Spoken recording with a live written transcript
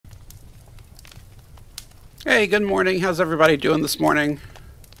Hey, good morning. How's everybody doing this morning?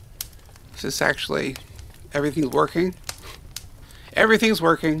 Is this actually... everything's working? Everything's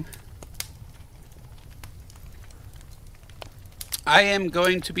working. I am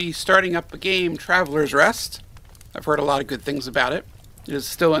going to be starting up a game, Traveler's Rest. I've heard a lot of good things about it. It is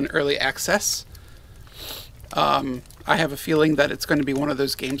still in early access. I have a feeling that it's going to be one of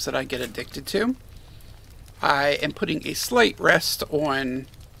those games that I get addicted to. I am putting a slight rest on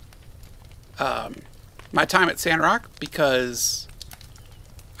my time at Sandrock because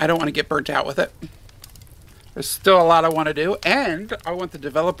I don't want to get burnt out with it. There's still a lot I want to do, and I want the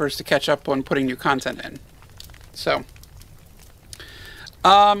developers to catch up on putting new content in. So,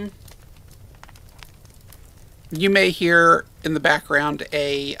 you may hear in the background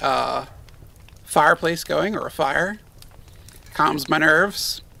a fireplace going, or a fire. Calms my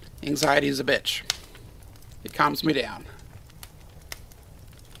nerves. Anxiety is a bitch. It calms me down.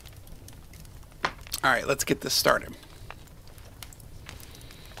 Alright, let's get this started.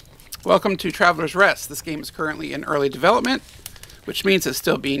 Welcome to Traveler's Rest. This game is currently in early development, which means it's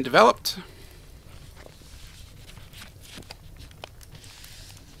still being developed.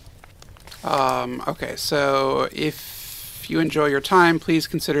 Okay, so if you enjoy your time, please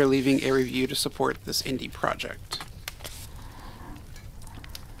consider leaving a review to support this indie project.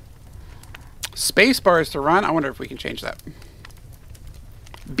 Space bar is to run. I wonder if we can change that.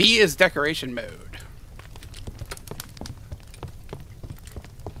 B is decoration mode.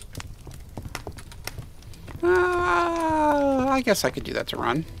 I guess I could do that to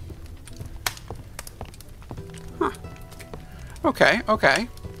run. Huh. Okay, okay.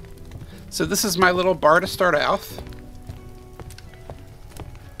 So this is my little bar to start out.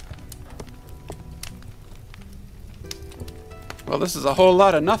 Well, this is a whole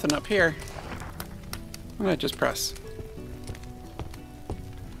lot of nothing up here. I'm gonna just press.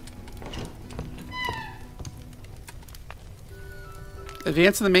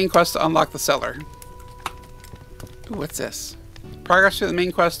 Advance in the main quest to unlock the cellar. Ooh, what's this? Progress to the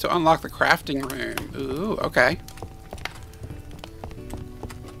main quest to unlock the crafting room. Ooh, okay.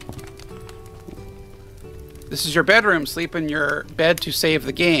 This is your bedroom. Sleep in your bed to save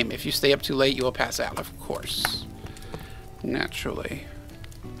the game. If you stay up too late, you will pass out, of course. Naturally.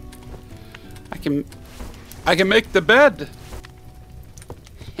 I can make the bed.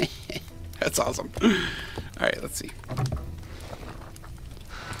 That's awesome. Alright, let's see.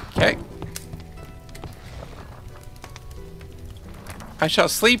 Okay. I shall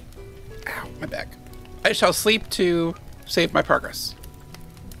sleep... Ow, my back. I shall sleep to save my progress.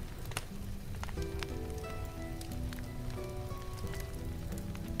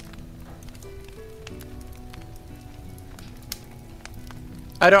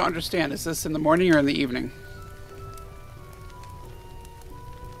 I don't understand. Is this in the morning or in the evening?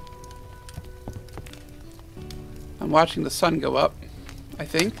 I'm watching the sun go up, I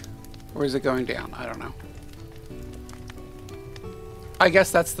think. Or is it going down? I don't know. I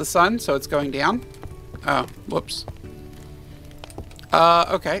guess that's the sun, so it's going down. Oh, whoops.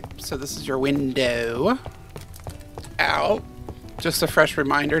 Okay, so this is your window. Ow. Just a fresh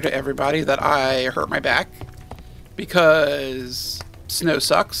reminder to everybody that I hurt my back because snow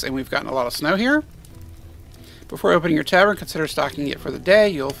sucks, and we've gotten a lot of snow here. Before opening your tavern, consider stocking it for the day.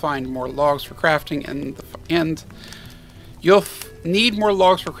 You'll find more logs for crafting, and you'll need more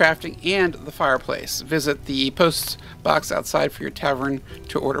logs for crafting and the fireplace. Visit the post box outside for your tavern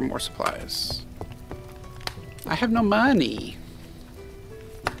to order more supplies. I have no money.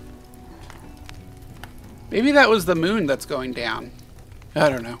 Maybe that was the moon that's going down. I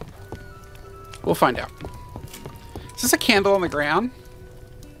don't know. We'll find out. Is this a candle on the ground?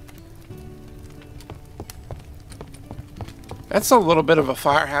 That's a little bit of a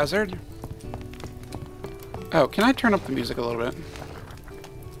fire hazard. Oh, can I turn up the music a little bit?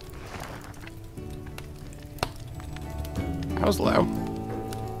 That was low.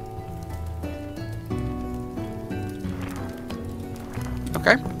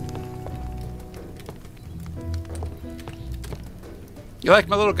 Okay. You like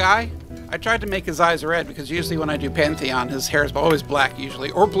my little guy? I tried to make his eyes red because usually when I do Pantheon, his hair is always black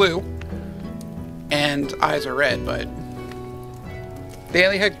usually, or blue. And eyes are red, but they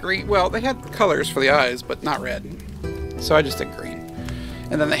only had green. Well, they had colors for the eyes, but not red. So I just did green.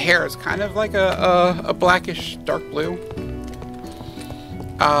 And then the hair is kind of like a blackish dark blue.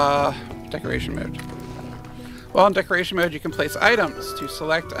 Decoration mode. Well, in decoration mode, you can place items. To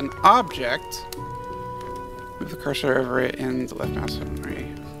select an object, move the cursor over it in the left mouse button. Right.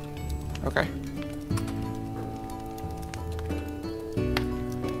 Okay.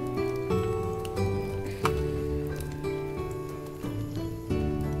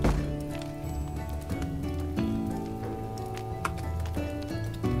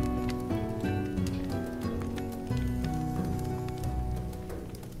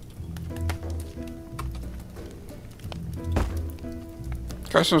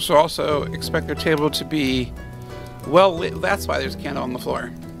 Customers will also expect their table to be well lit. That's why there's a candle on the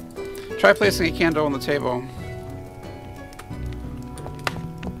floor. Try placing a candle on the table.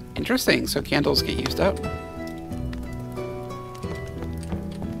 Interesting, so candles get used up.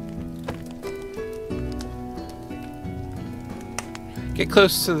 Get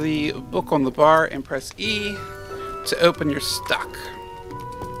close to the book on the bar and press E to open your stock.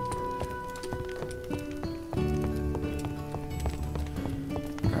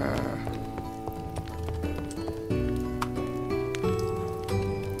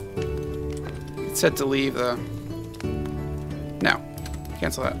 It said to leave the... No.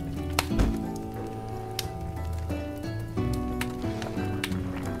 Cancel that.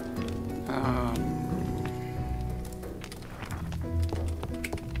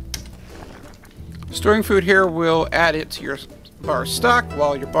 Storing food here will add it to your bar stock.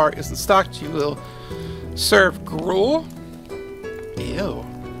 While your bar isn't stocked, you will serve gruel. Ew.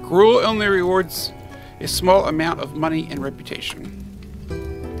 Gruel only rewards a small amount of money and reputation.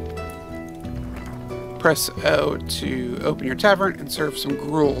 Press O to open your tavern and serve some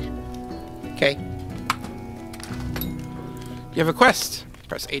gruel. Okay. You have a quest.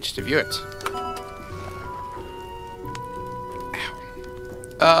 Press H to view it.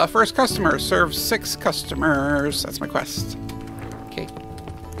 First customer, serve 6 customers. That's my quest. Okay.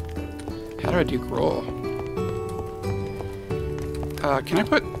 How do I do gruel? Can I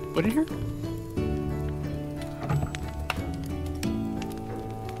put wood in here?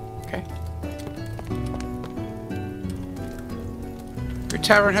 Okay. Your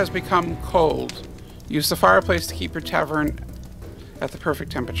tavern has become cold. Use the fireplace to keep your tavern at the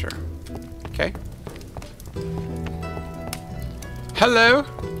perfect temperature. Okay. Hello?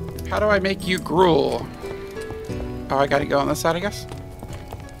 How do I make you gruel? Oh, I gotta go on this side, I guess?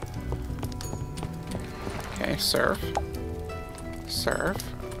 Okay, serve. Serve.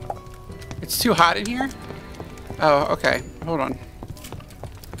 It's too hot in here? Oh, okay. Hold on.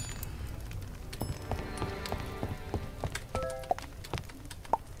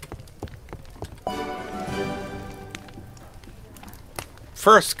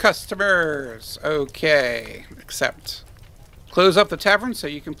 First customers! Okay. Accept. Close up the tavern so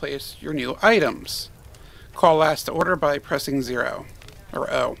you can place your new items. Call last to order by pressing 0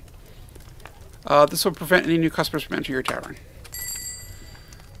 or O. This will prevent any new customers from entering your tavern.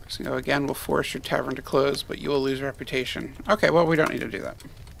 Pressing O again will force your tavern to close, but you will lose reputation. Okay, well, we don't need to do that.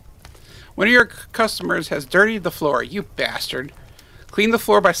 One of your customers has dirtied the floor. You bastard. Clean the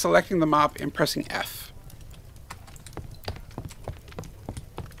floor by selecting the mop and pressing F.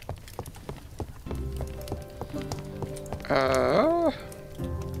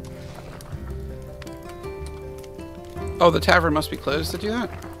 Oh, the tavern must be closed to do that?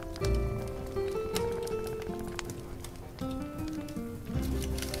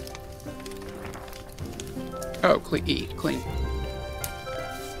 Oh, clean.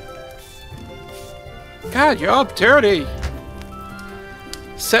 God, you're all dirty.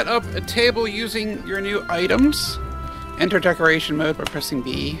 Set up a table using your new items. Enter decoration mode by pressing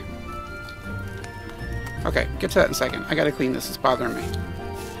B. Okay, get to that in a second. I gotta clean this. It's bothering me.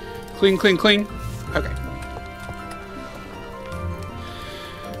 Clean. Okay.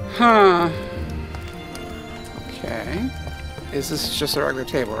 Huh. Okay. Is this just a regular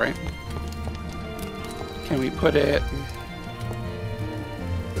table, right? Can we put it...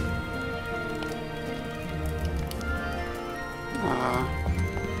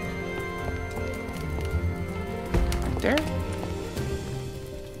 right there?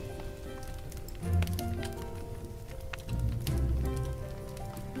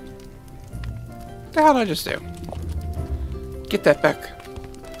 What the hell did I just do? Get that back.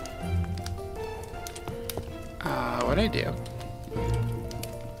 What'd I do?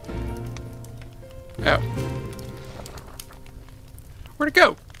 Oh. Where'd it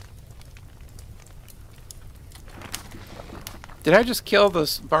go? Did I just kill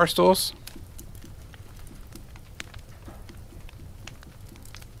those bar stools?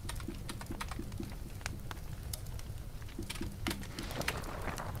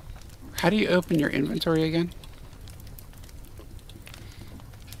 How do you open your inventory again?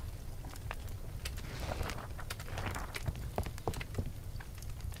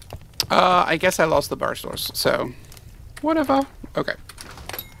 I guess I lost the bar stools, so whatever. Okay.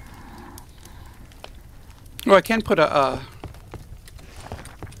 Well, I can put a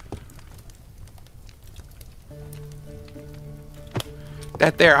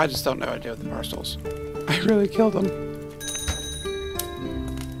that there. I just don't know what to do with the bar stools. I really killed them.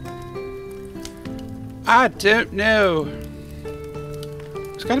 I don't know.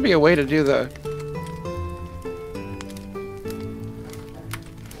 There's got to be a way to do the...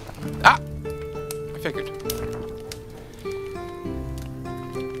 Ah! I figured.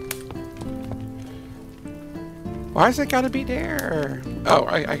 Why's it gotta be there? Oh,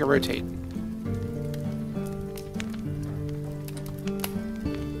 I can rotate.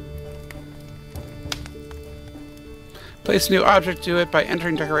 Place a new object, do it by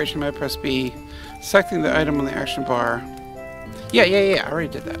entering decoration mode, press B. Selecting the item on the action bar. Yeah, I already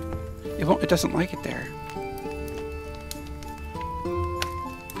did that. It doesn't like it there.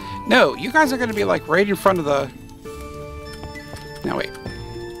 No, you guys are gonna be like right in front of the... Now wait.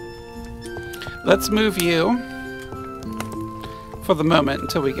 Let's move you for the moment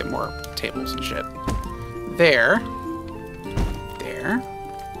until we get more tables and shit. There. There.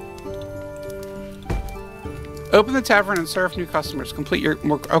 Open the tavern and serve new customers. Complete your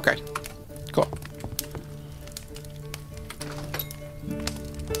more... Okay. Cool.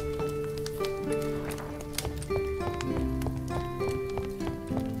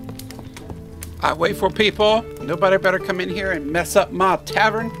 I wait for people. Nobody better come in here and mess up my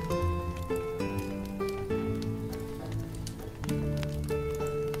tavern.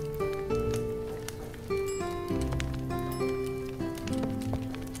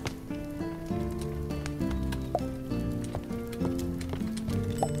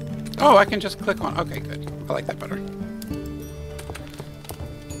 Oh, I can just click on... Okay, good. I like that better.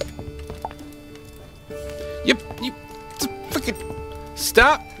 Yep. Fucking...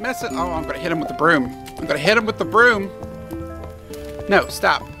 Stop messing... Oh, I'm gonna hit him with the broom. I'm gonna hit him with the broom. No,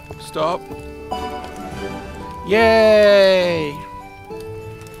 stop. Stop. Yay!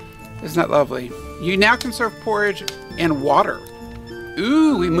 Isn't that lovely? You now can serve porridge and water.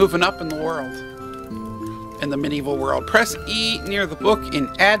 Ooh, we moving up in the world. In the medieval world. Press E near the book and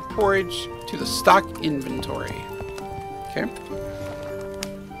add porridge to the stock inventory. Okay.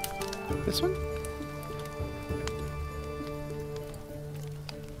 This one?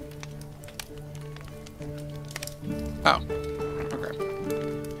 Oh. Okay.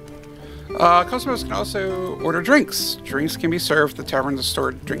 Customers can also order drinks. Drinks can be served at the tavern's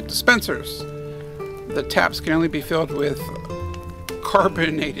stored drink dispensers. The taps can only be filled with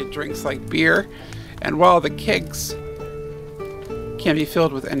carbonated drinks like beer, and while the kegs can be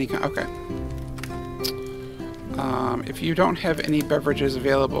filled with any kind... Okay. If you don't have any beverages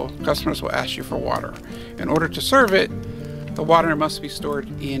available, customers will ask you for water. In order to serve it, the water must be stored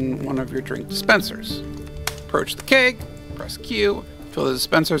in one of your drink dispensers. Approach the keg, press Q, fill the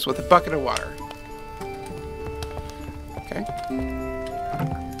dispensers with a bucket of water. Okay.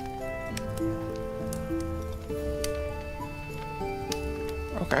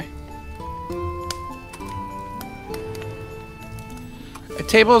 Okay. The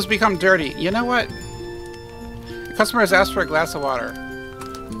table has become dirty. You know what? The customer has asked for a glass of water.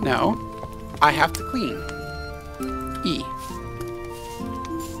 No. I have to clean. E.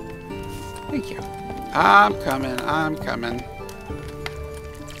 Thank you. I'm coming.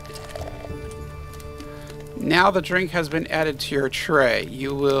 Now the drink has been added to your tray.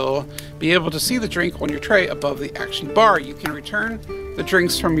 You will be able to see the drink on your tray above the action bar. You can return the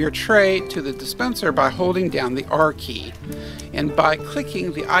drinks from your tray to the dispenser by holding down the R key and by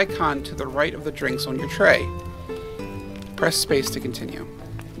clicking the icon to the right of the drinks on your tray. Press space to continue.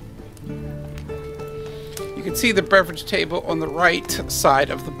 You can see the beverage table on the right side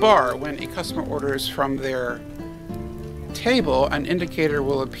of the bar. When a customer orders from their table, an indicator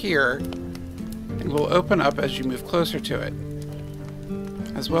will appear and will open up as you move closer to it.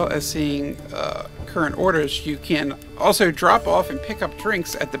 As well as seeing current orders, you can also drop off and pick up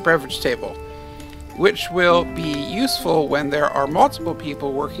drinks at the beverage table, which will be useful when there are multiple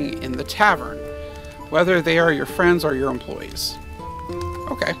people working in the tavern, whether they are your friends or your employees.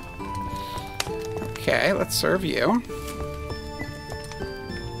 Okay. Okay, let's serve you.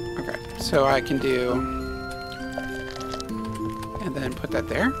 Okay, so I can do... And then put that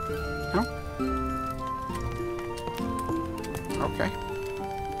there. No? Okay.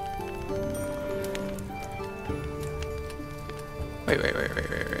 Wait.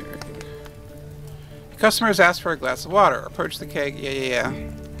 The customers asked for a glass of water. Approach the keg. Yeah.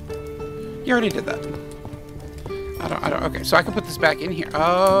 You already did that. I don't... Okay, so I can put this back in here.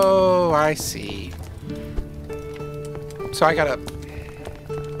 Oh, I see. So I gotta...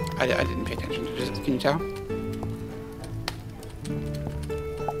 I didn't pay attention to this. Can you tell?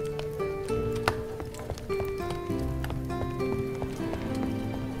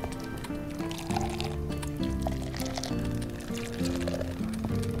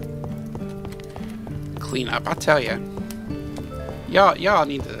 Clean up, I tell ya. Y'all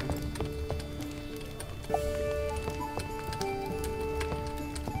need to...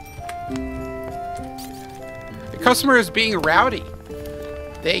 The customer is being rowdy.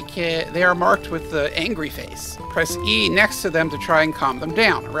 They are marked with the angry face. Press E next to them to try and calm them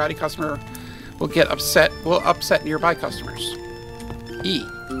down. A rowdy customer will upset nearby customers. E.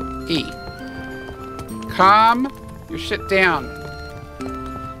 Calm your shit down.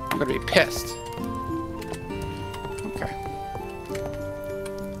 I'm gonna be pissed. Okay.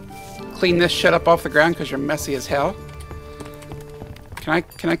 Clean this shit up off the ground because you're messy as hell. Can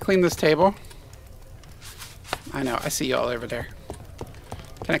I clean this table? I know, I see you all over there.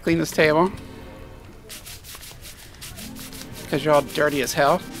 Can I clean this table? Because you're all dirty as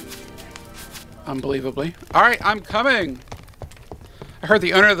hell. Unbelievably. Alright, I'm coming! I heard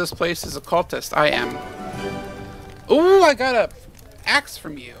the owner of this place is a cultist. I am. Ooh, I got a axe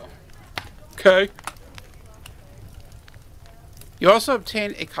from you. Okay. You also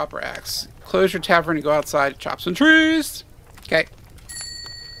obtain a copper axe. Close your tavern and go outside, chop some trees. Okay.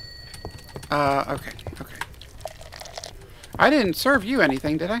 Okay. I didn't serve you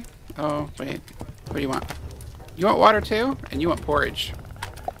anything, did I? Oh, wait. What do you want? You want water too? And you want porridge.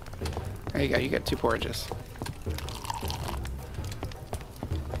 There you go, you get 2 porridges.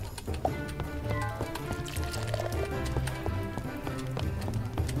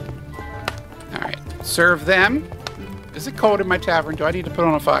 Alright, serve them. Is it cold in my tavern? Do I need to put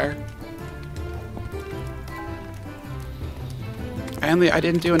on a fire? I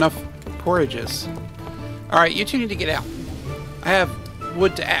didn't do enough porridges. Alright, you two need to get out. I have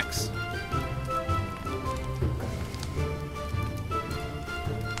wood to axe.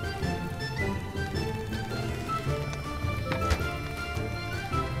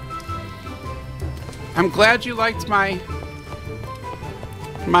 I'm glad you liked my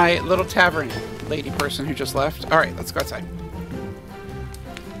little tavern lady person who just left. Alright, let's go outside.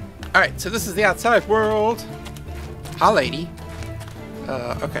 Alright, so this is the outside world. Hi, lady.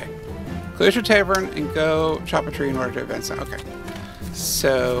 Okay. Close your tavern and go chop a tree in order to advance. Okay.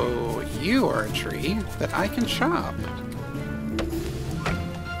 So, you are a tree that I can chop.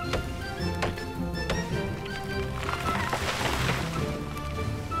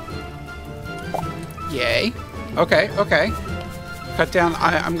 Yay. Okay. Cut down.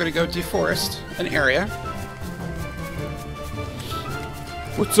 I'm going to go deforest an area.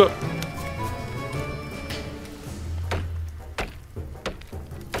 What's up?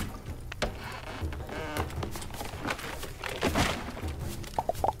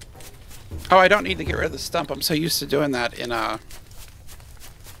 Oh, I don't need to get rid of the stump. I'm so used to doing that in other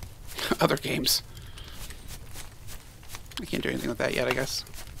games. I can't do anything with that yet, I guess.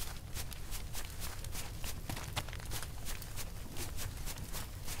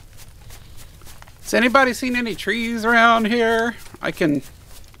 Has anybody seen any trees around here I can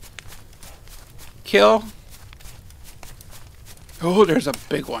kill? Oh, there's a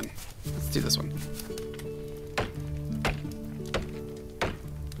big one. Let's do this one.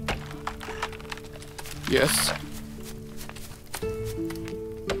 Yes.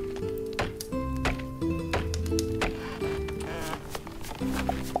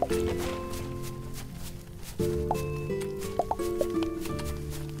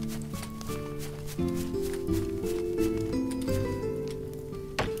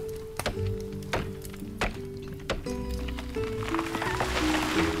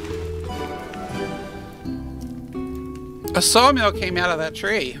 A sawmill came out of that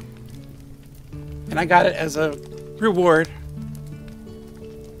tree. And I got it as a reward.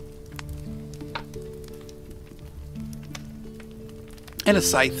 And a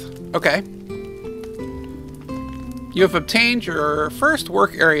scythe. Okay. You have obtained your first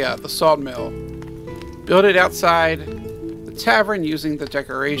work area, the sawmill. Build it outside the tavern using the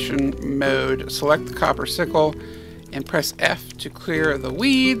decoration mode. Select the copper sickle and press F to clear the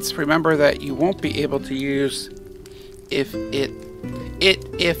weeds. Remember that you won't be able to use if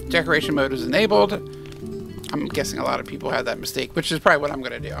decoration mode is enabled. I'm guessing a lot of people have that mistake, which is probably what I'm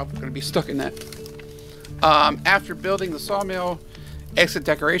going to do. I'm going to be stuck in that. After building the sawmill, exit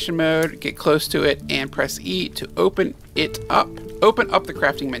decoration mode, get close to it, and press E to open it up. Open up the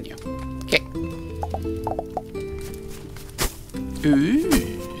crafting menu. Okay. Ooh.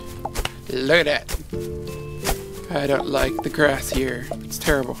 Look at that. I don't like the grass here. It's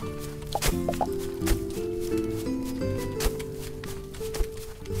terrible.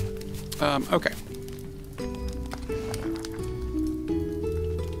 Okay.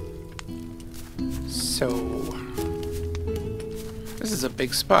 So, this is a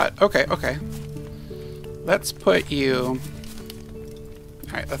big spot. Okay. Let's put you...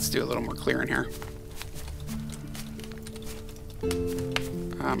 Alright, let's do a little more clearing here.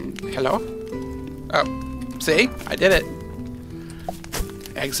 Hello? Oh, see? I did it.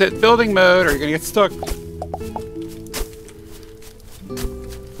 Exit building mode or you're gonna get stuck.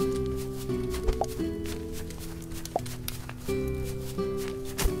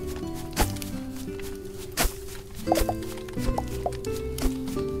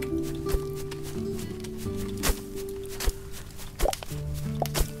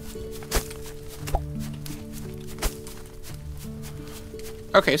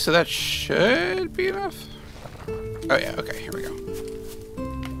 Okay, so that should be enough. Oh yeah, okay, here we go.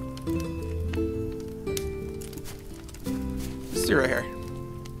 Let's do right here.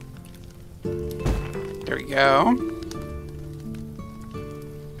 There we go.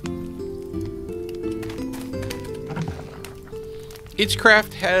 Each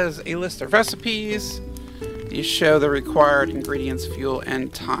craft has a list of recipes. These show the required ingredients, fuel,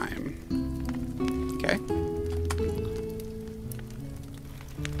 and time. Okay.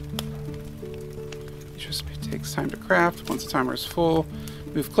 Each recipe takes time to craft. Once the timer is full,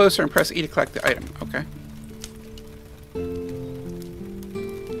 move closer and press E to collect the item. Okay.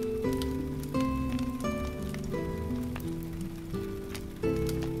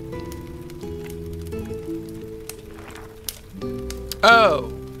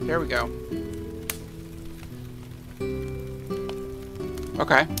 Oh, there we go.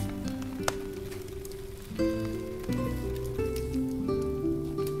 Okay.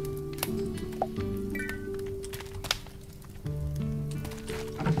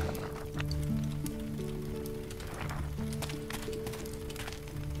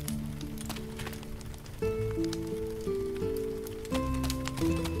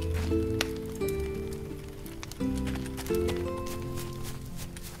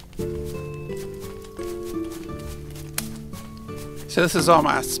 So this is all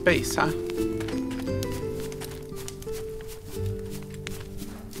my space, huh?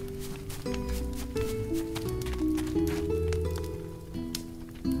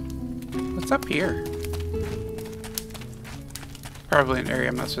 What's up here? Probably an area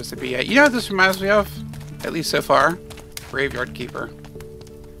I'm not supposed to be at. You know what this reminds me of? At least so far? Graveyard Keeper.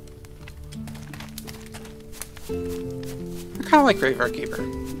 I kind of like Graveyard Keeper.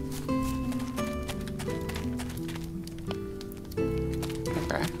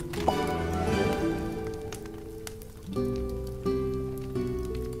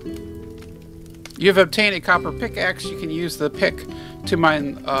 You've obtained a copper pickaxe. You can use the pick to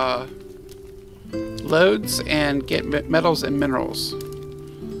mine lodes and get metals and minerals.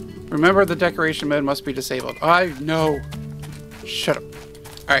 Remember, the decoration mode must be disabled. I know. Shut up.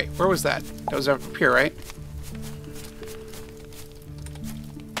 Alright, where was that? That was up here, right?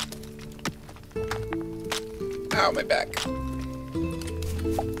 Ow, my back.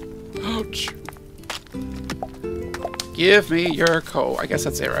 Ouch. Give me your coal. I guess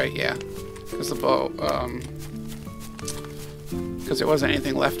that's it, right? Yeah. Because the bow, because there wasn't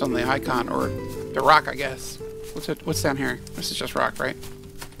anything left on the icon, or the rock, I guess. What's down here? This is just rock, right?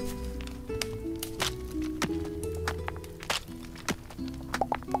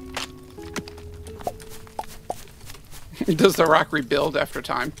 Does the rock rebuild after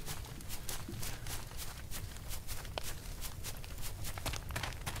time?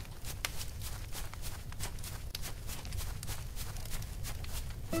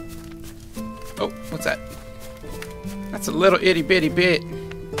 Oh, what's that? That's a little itty bitty bit.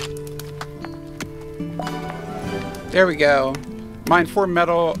 There we go. Mine 4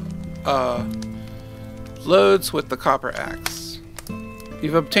 metal loads with the copper axe.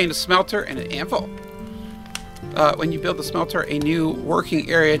 You've obtained a smelter and an anvil. When you build the smelter, a new working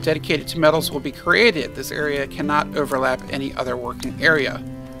area dedicated to metals will be created. This area cannot overlap any other working area.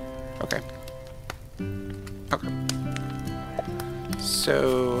 Okay. Okay.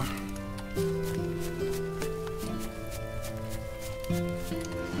 So...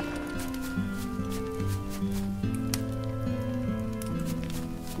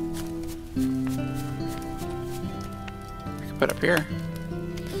 put up here.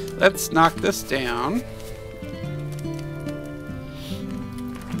 Let's knock this down.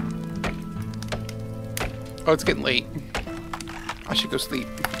 Oh, it's getting late. I should go sleep.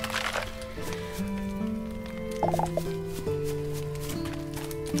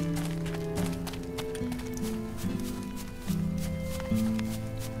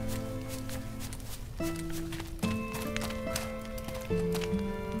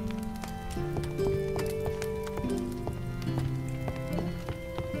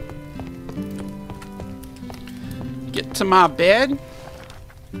 Get to my bed.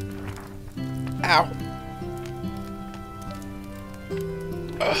 Ow.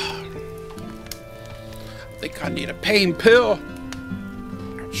 Ugh. I think I need a pain pill.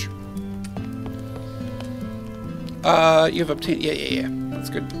 Ouch. You've obtained... Yeah. That's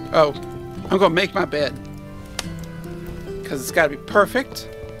good. Oh, I'm gonna make my bed. Because it's gotta be perfect.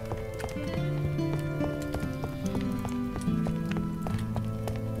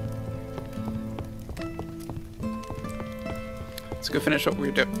 Let's go finish what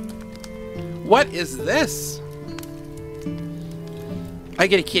we're doing. What is this? I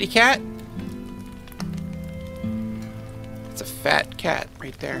get a kitty cat? It's a fat cat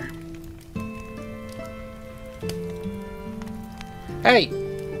right there. Hey!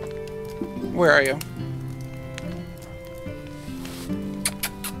 Where are you?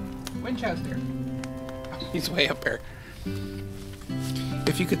 Winchester. Oh, he's way up there.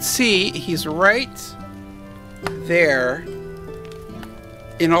 If you could see, he's right there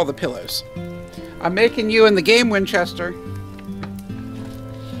in all the pillows. I'm making you in the game, Winchester.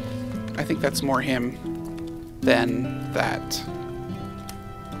 I think that's more him than that.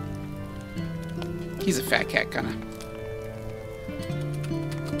 He's a fat cat, kinda.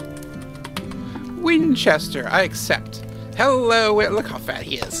 Winchester, I accept. Hello, look how fat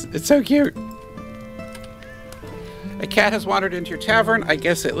he is. It's so cute. A cat has wandered into your tavern. I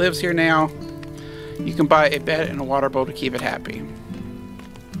guess it lives here now. You can buy a bed and a water bowl to keep it happy.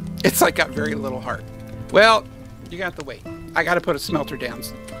 It's like got very little heart. Well, you got to wait. I gotta put a smelter down.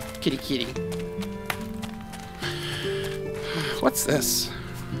 Kitty kitty. What's this?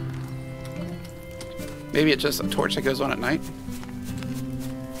 Maybe it's just a torch that goes on at night.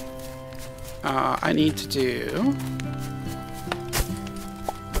 I need to do...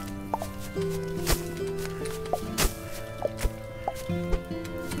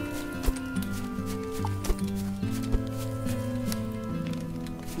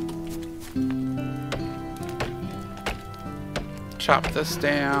 chop this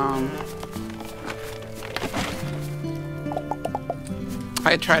down.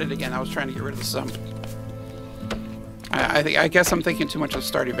 I tried it again. I was trying to get rid of the sump. I guess I'm thinking too much of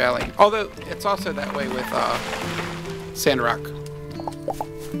Stardew Valley. Although it's also that way with Sandrock.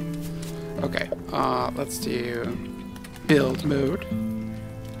 Okay, let's do build mode.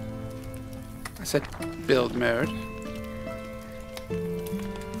 I said build mode.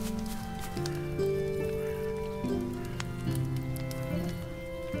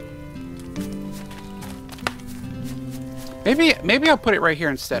 Maybe I'll put it right here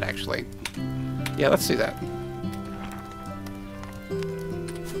instead, actually. Yeah, let's do that.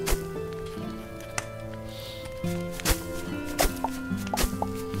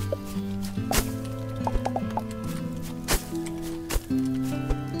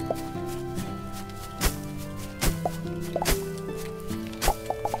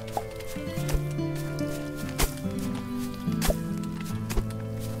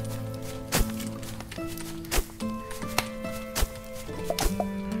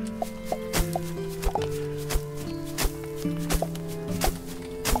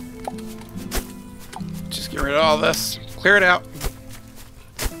 Get rid of all this. Clear it out.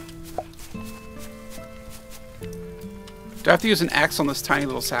 Do I have to use an axe on this tiny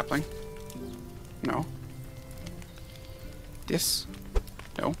little sapling? No. This?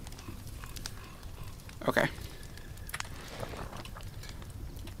 No. Okay.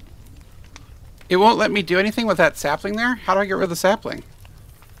 It won't let me do anything with that sapling there? How do I get rid of the sapling?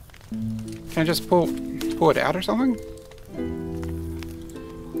 Can I just pull it out or something?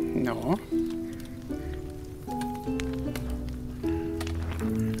 No.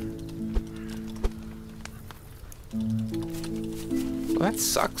 Well, that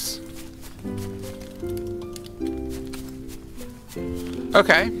sucks.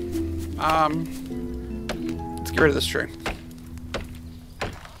 Okay. Let's get rid of this tree.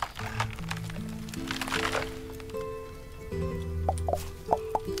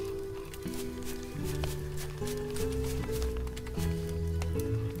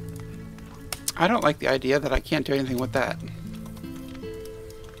 I don't like the idea that I can't do anything with that.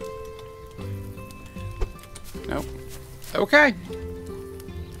 Nope. Okay.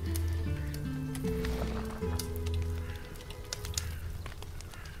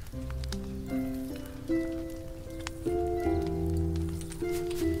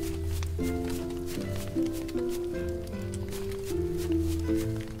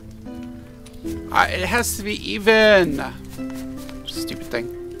 It has to be even. Stupid thing.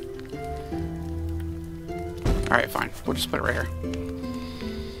 Alright, fine. We'll just put it right here.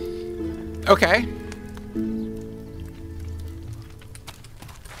 Okay.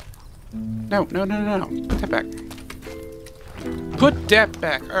 No. Put that back. Put that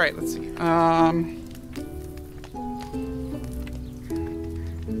back. Alright, let's see.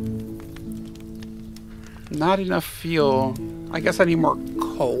 Not enough fuel. I guess I need more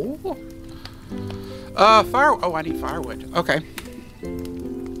coal? Fire. Oh, I need firewood. Okay.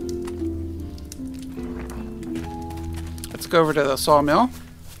 Let's go over to the sawmill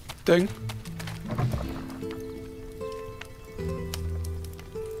thing.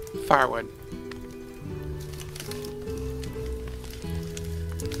 Firewood.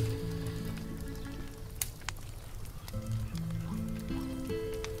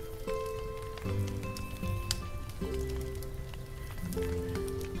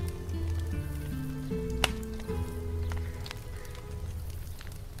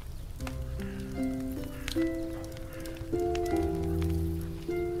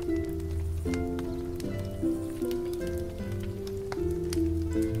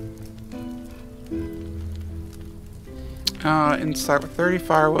 Inside with 30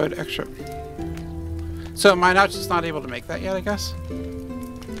 firewood, extra. So am I not just not able to make that yet, I guess?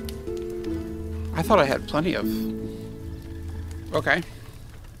 I thought I had plenty of... Okay.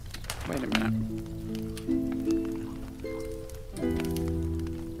 Wait a minute.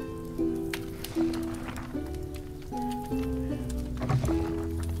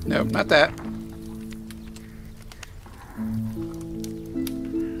 Nope, not that.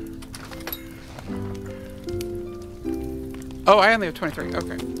 Oh, I only have 23.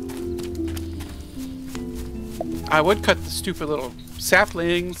 Okay. I would cut the stupid little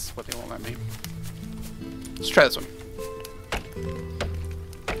saplings, but they won't let me. Let's try this one.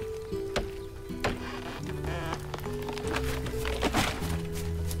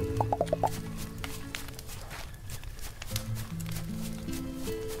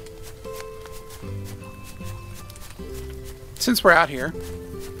 Since we're out here,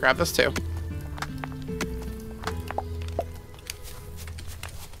 grab this too.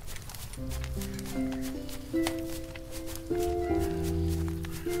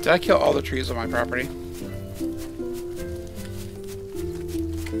 Did I kill all the trees on my property?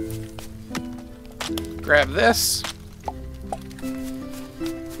 Grab this.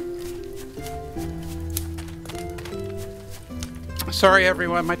 Sorry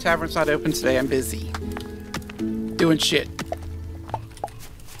everyone, my tavern's not open today. I'm busy. Doing shit.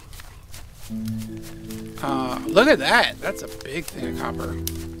 Look at that. That's a big thing of copper.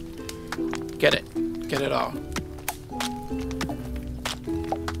 Get it. Get it all.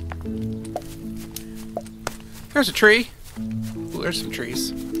 There's a tree. Ooh, there's some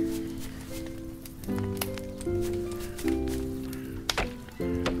trees.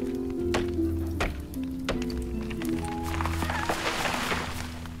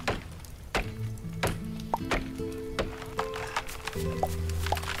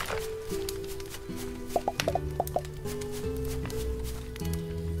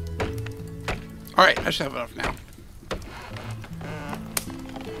 Alright, I should have enough now.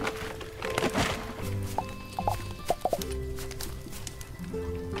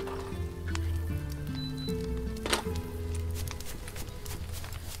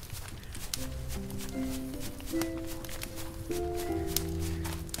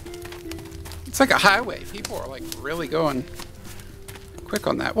 It's like a highway. People are like really going quick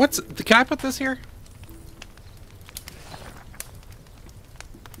on that. Can I put this here?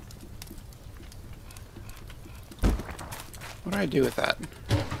 What do I do with that?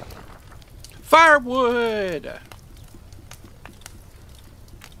 Firewood!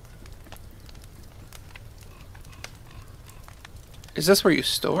 Is this where you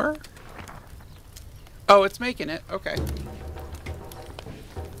store? Oh, it's making it. Okay.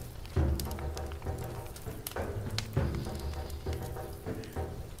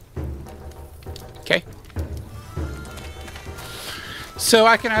 Okay. So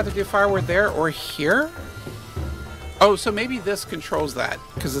I can either do firewood there or here? Oh, so maybe this controls that,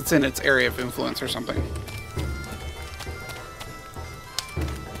 because it's in its area of influence or something.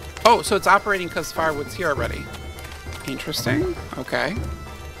 Oh, so it's operating because firewood's here already. Interesting. Okay.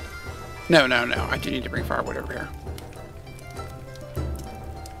 No. I do need to bring firewood over here.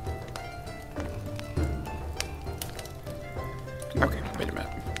 Okay, wait a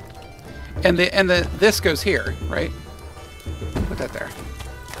minute. And this goes here, right? Put that there.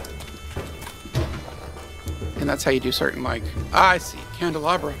 And that's how you do certain, like... Ah, I see.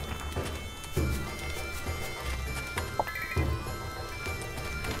 Candelabra.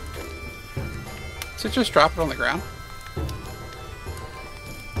 So just drop it on the ground?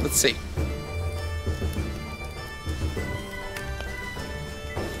 Let's see.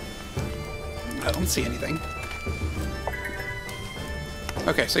 I don't see anything.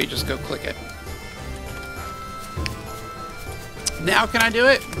 Okay, so you just go click it. Now can I do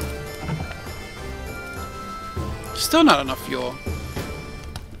it? Still not enough fuel.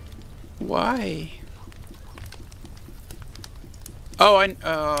 Why? Oh,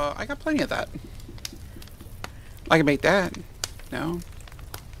 I got plenty of that. I can make that. No.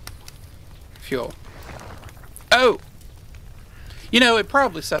 Fuel. Oh! You know, it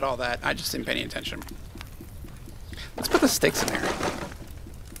probably said all that. I just didn't pay any attention. Let's put the sticks in there.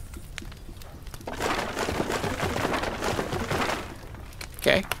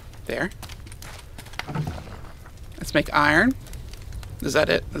 Okay, there. Let's make iron. Is that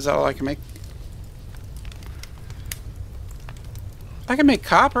it? Is that all I can make? I can make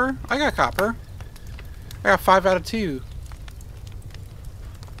copper. I got copper. I got 5 out of 2.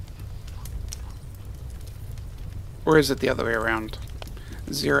 Or is it the other way around?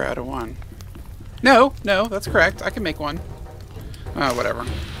 0 out of 1. No, that's correct. I can make one. Oh, whatever.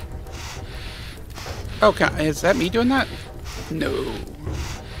 Okay, is that me doing that? No.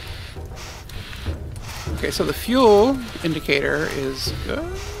 Okay, so the fuel indicator is good,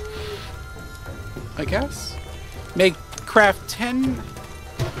 I guess. Make craft 10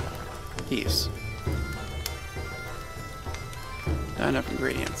 these. Not enough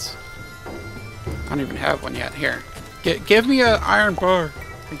ingredients. I don't even have one yet. Here. Give me an iron bar.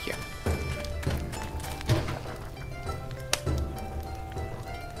 Thank you.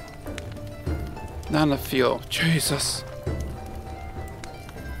 Not enough fuel. Jesus.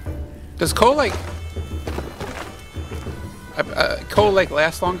 Does coal like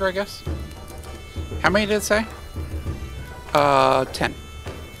last longer, I guess? How many did it say? 10.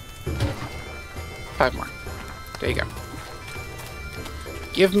 5 more. There you go.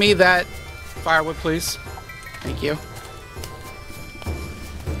 Give me that firewood, please. Thank you.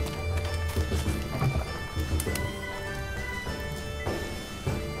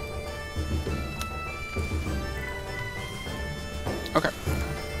 Okay.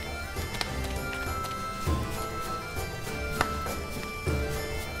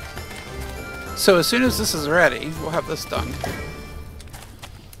 So as soon as this is ready, we'll have this done.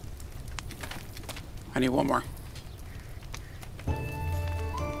 I need one more.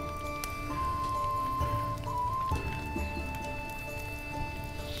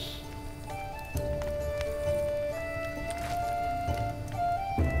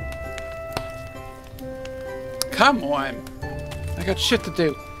 Come on! I got shit to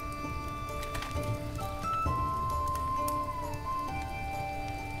do.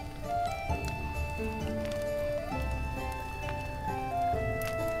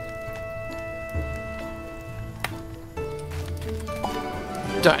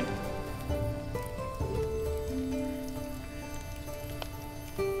 Done.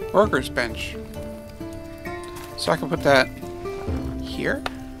 Workers bench. So I can put that here?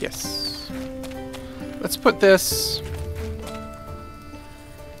 Yes. Let's put this...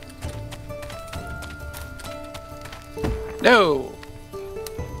 No!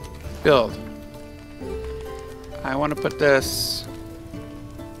 Build. I want to put this...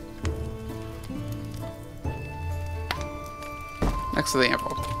 next to the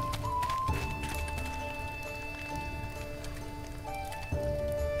anvil.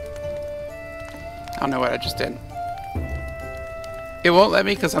 I don't know what I just did. It won't let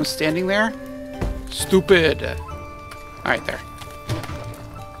me because I'm standing there? Stupid. Alright, there.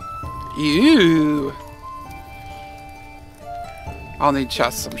 Ew. I'll need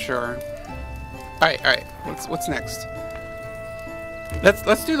chests, I'm sure. Alright. What's next?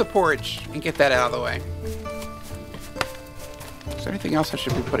 Let's do the porridge and get that out of the way. Is there anything else I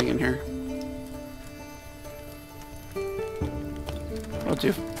should be putting in here? I'll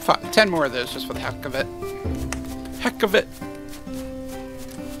do 10 more of those just for the heck of it. Heck of it.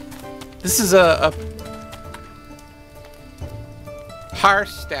 This is a Hire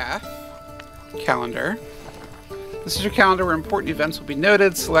Staff calendar. This is your calendar where important events will be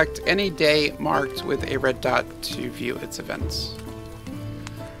noted. Select any day marked with a red dot to view its events.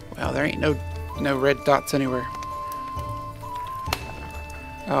 Well, there ain't no red dots anywhere.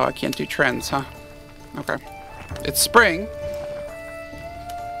 Oh, I can't do trends, huh? Okay. It's spring.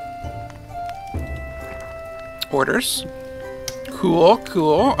 Orders. Cool.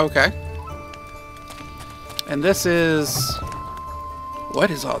 Okay. And this is...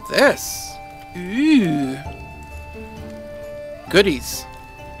 what is all this? Ooh. Goodies.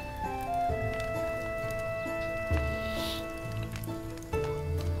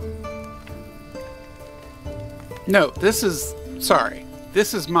 No, this is... sorry.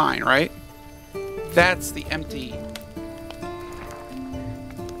 This is mine, right? That's the empty...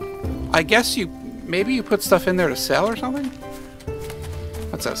 I guess you... maybe you put stuff in there to sell or something?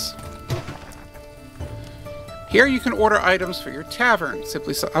 What's this? Here you can order items for your tavern.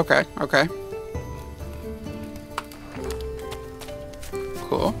 Simply so... okay.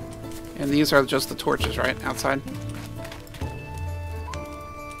 Cool. And these are just the torches, right? Outside.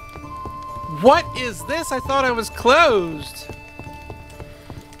 What is this? I thought I was closed.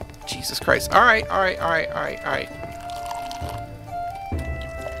 Jesus Christ. Alright.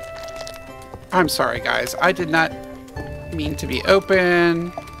 I'm sorry, guys. I did not mean to be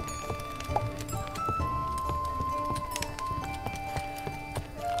open.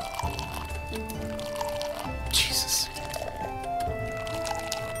 Jesus.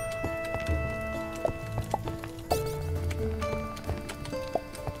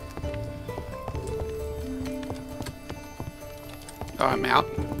 Oh, I'm out.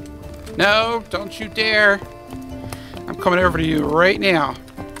 No, don't you dare. I'm coming over to you right now.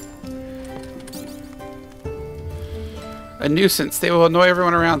 A nuisance. They will annoy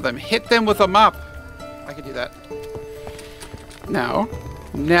everyone around them. Hit them with a mop. I can do that. No.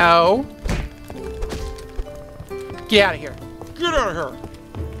 No. Get out of here. Get out of here.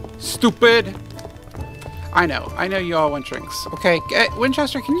 Stupid. I know you all want drinks. Okay,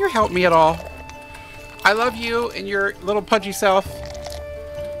 Winchester, can you help me at all? I love you and your little pudgy self.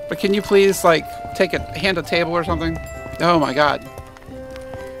 But can you please, like, hand a table or something? Oh my god.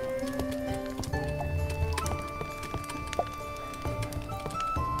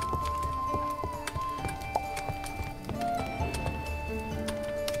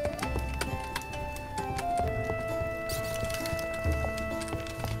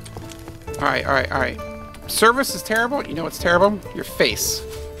 Alright. Service is terrible. You know what's terrible? Your face.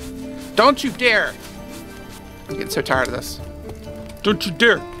 Don't you dare! I'm getting so tired of this. Don't you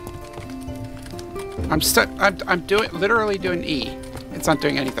dare! I'm stuck. I'm literally doing E. It's not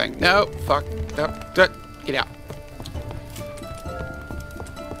doing anything. No, fuck. No, get out.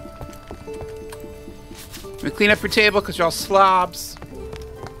 Let me clean up your table because y'all slobs.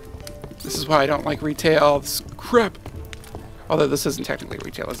 This is why I don't like retail. This crap. Although this isn't technically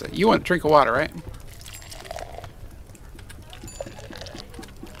retail, is it? You want a drink of water, right?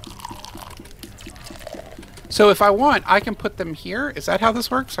 So if I want, I can put them here. Is that how this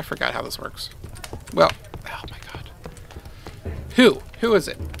works? I forgot how this works. Well, oh my god. Who is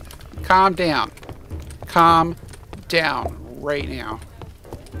it? Calm down. Calm down right now.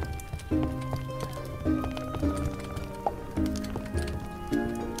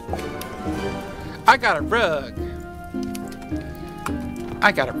 I got a rug.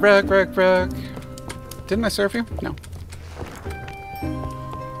 I got a rug. Didn't I serve you? No.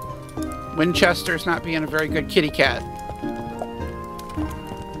 Winchester's not being a very good kitty cat.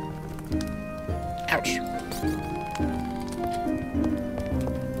 Ouch.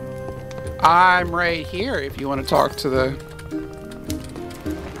 I'm right here if you want to talk to the...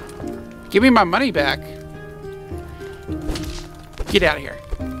 Give me my money back. Get out of here.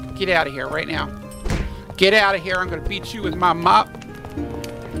 Get out of here right now. Get out of here. I'm going to beat you with my mop.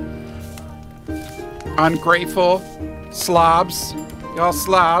 Ungrateful slobs. Y'all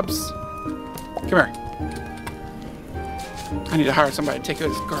slobs. Come here. I need to hire somebody to take out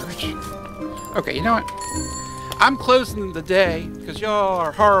this garbage. Okay, you know what? I'm closing the day because y'all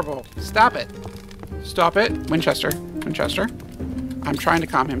are horrible. Stop it. Stop it. Winchester. I'm trying to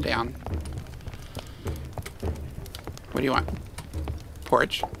calm him down. What do you want?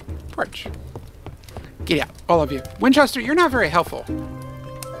 Porch. Get out. All of you. Winchester, you're not very helpful.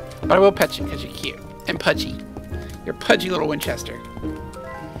 But I will pet you because you're cute. And pudgy. You're pudgy little Winchester.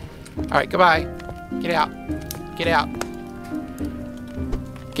 Alright, goodbye. Get out. Get out.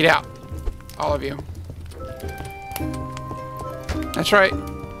 Get out. All of you. That's right.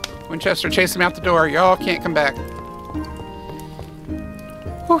 Winchester, chase him out the door. Y'all can't come back.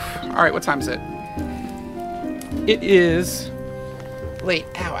 Alright, what time is it? It is late.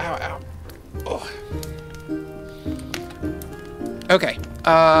 Ow. Oh. Okay.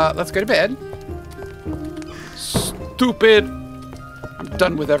 Let's go to bed. Stupid. I'm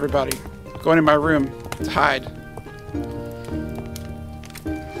done with everybody. Going in my room to hide.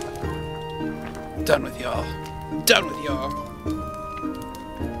 Done with y'all. Done with y'all.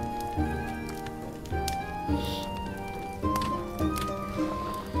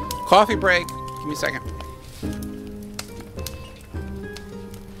 Coffee break. Give me a second.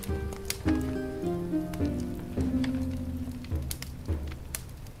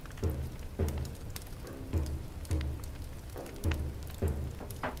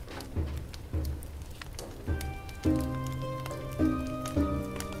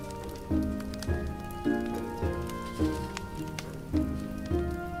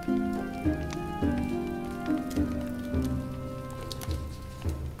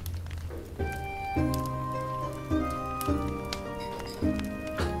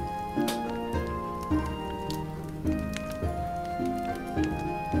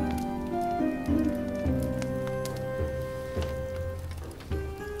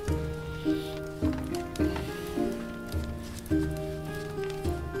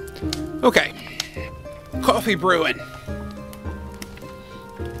 Okay, coffee brewing.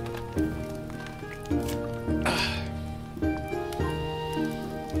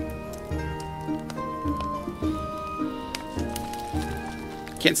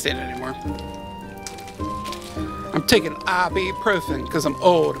 Can't stand it anymore. I'm taking ibuprofen because I'm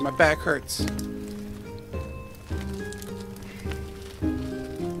old and my back hurts.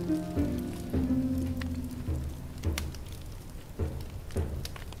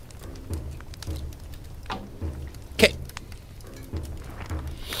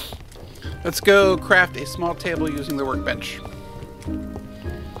 Let's go craft a small table using the workbench.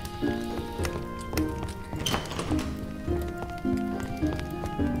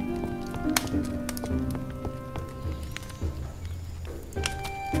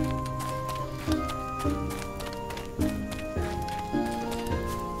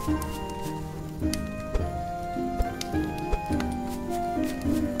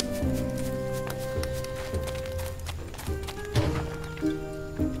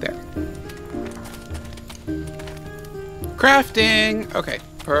 Crafting! Okay,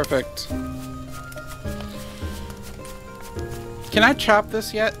 perfect. Can I chop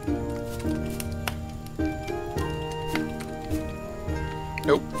this yet?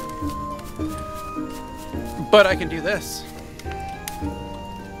 Nope. But I can do this.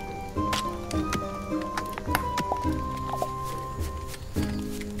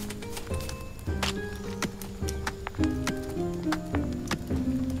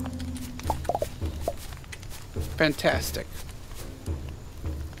 Fantastic.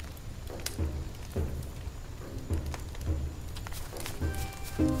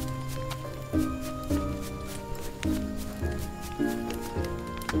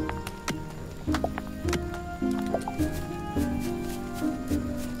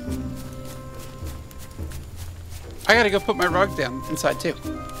 I gotta go put my rug down inside too.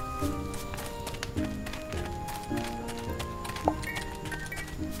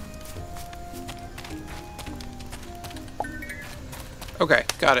 Okay,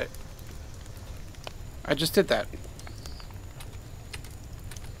 got it. I just did that.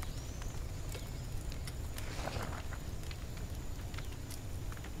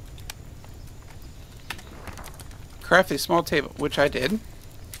 Craft a small table, which I did.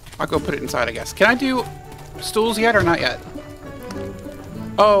 I'll go put it inside, I guess. Can I do stools yet or not yet?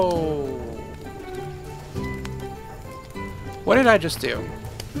 Oh. What did I just do?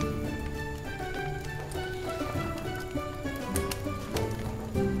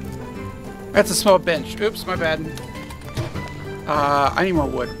 That's a small bench. Oops, my bad. I need more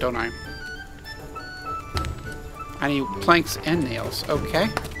wood, don't I? I need planks and nails. Okay.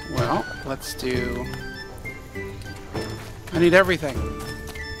 Well, let's do... I need everything.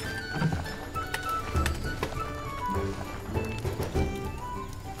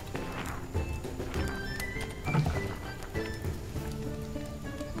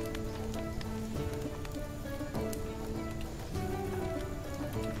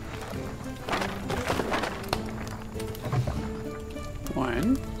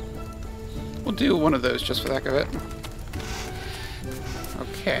 One. We'll do one of those just for the heck of it.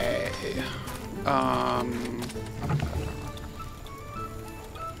 Okay.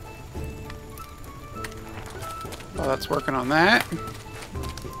 While that's working on that.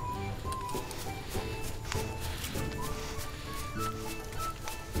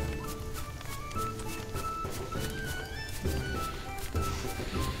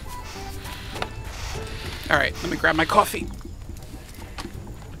 All right, let me grab my coffee.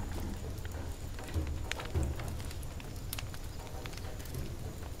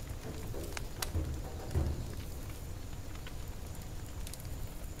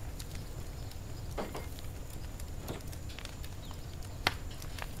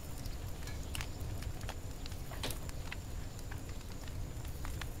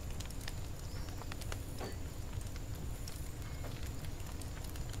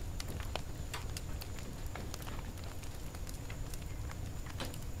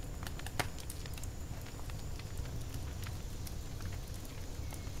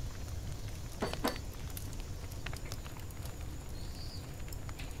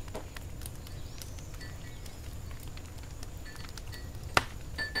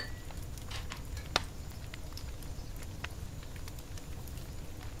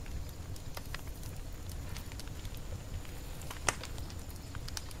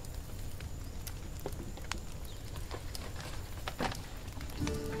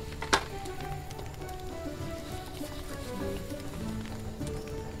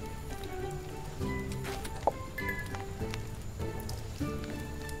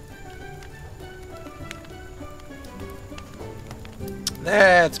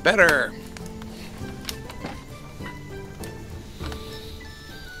 That's better.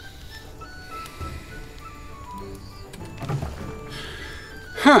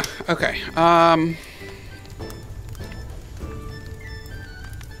 Huh, okay.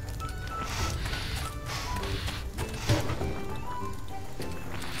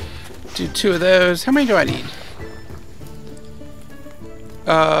 Do 2 of those. How many do I need?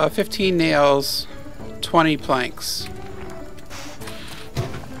 15 nails, 20 planks.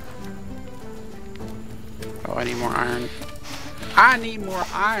 Oh, I need more iron. I need more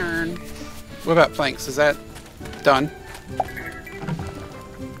iron. What about planks? Is that done?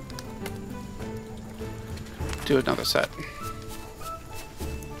 Do another set.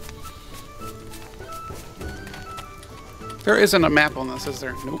 There isn't a map on this, is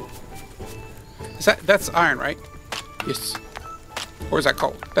there? Nope. Is that's iron, right? Yes. Or is that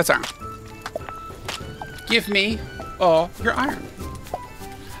coal? That's iron. Give me all your iron.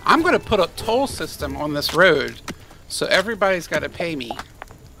 I'm going to put a toll system on this road, so everybody's got to pay me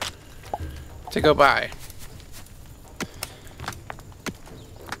to go by.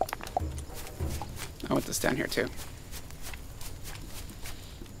 I want this down here too.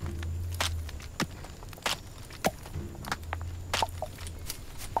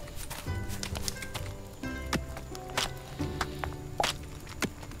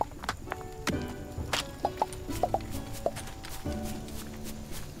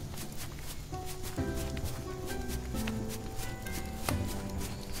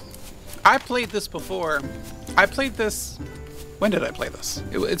 I played this before. I played this... When did I play this?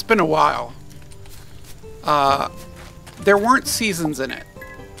 It's been a while. There weren't seasons in it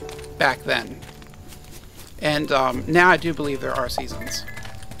back then. And now I do believe there are seasons.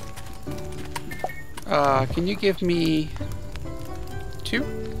 Can you give me 2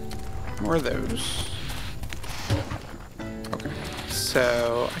 more of those? Okay.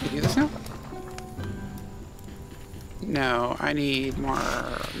 So, I can do this now? No, I need more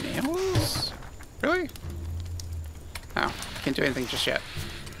nails? Really? No, can't do anything just yet.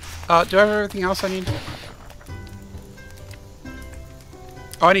 Do I have everything else I need?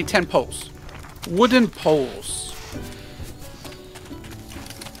 Oh, I need 10 poles. Wooden poles.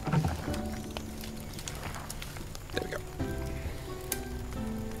 There we go.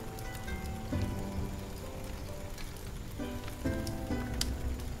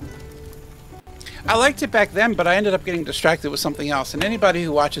 I liked it back then, but I ended up getting distracted with something else. And anybody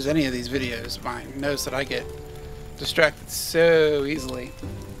who watches any of these videos of mine knows that I get distracted so easily.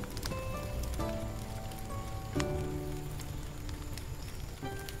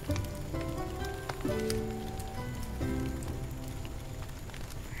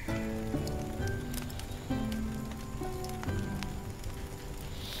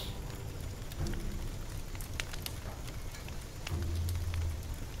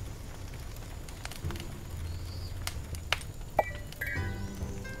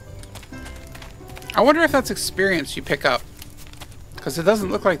 I wonder if that's experience you pick up. Because it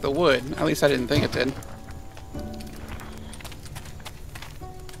doesn't look like the wood. At least I didn't think it did.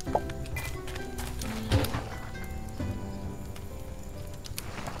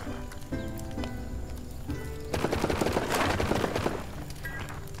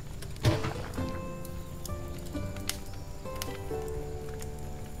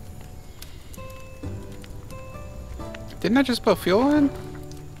 Didn't I just put fuel in?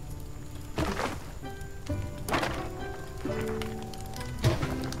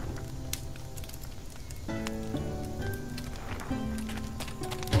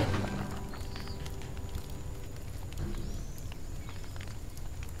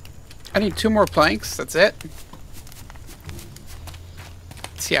 I need 2 more planks, that's it.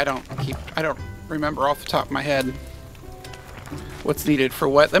 See, I don't remember off the top of my head what's needed for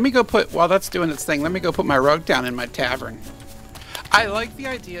what. Let me go put, while that's doing its thing, let me go put my rug down in my tavern. I like the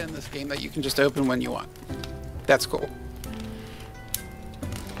idea in this game that you can just open when you want. That's cool.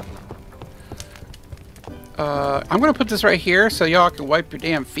 I'm gonna put this right here so y'all can wipe your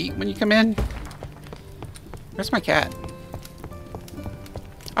damn feet when you come in. Where's my cat?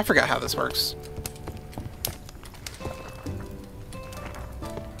 I forgot how this works.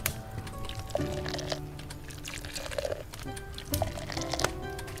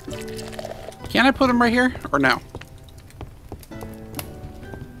 Can I put them right here? Or no?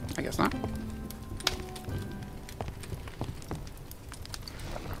 I guess not.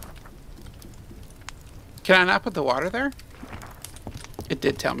 Can I not put the water there? It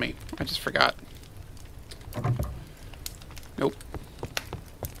did tell me. I just forgot. Nope.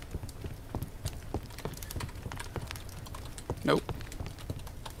 Nope.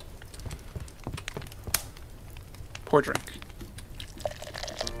 Pour drink.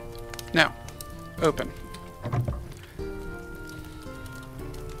 No. Open.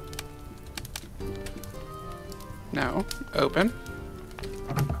 No. Open.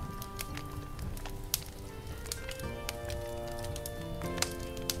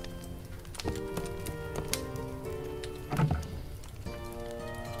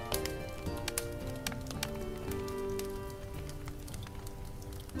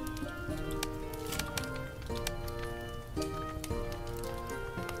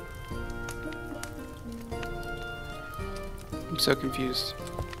 I'm so confused.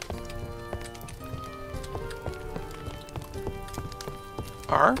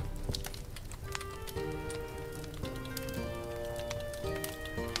 R?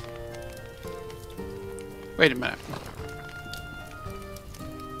 Wait a minute.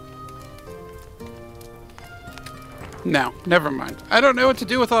 No, never mind. I don't know what to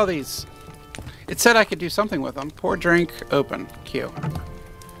do with all these. It said I could do something with them. Pour drink, open, Q.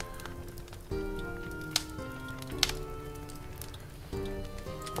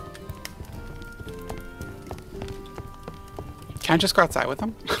 Can I just go outside with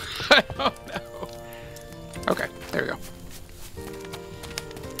them? I don't know.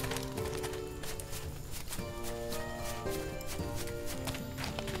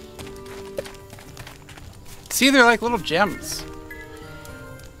 See, they're like little gems.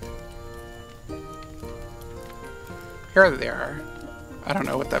 Here they are. I don't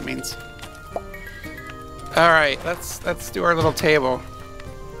know what that means. Alright, let's do our little table.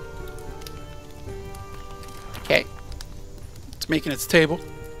 Okay. It's making its table.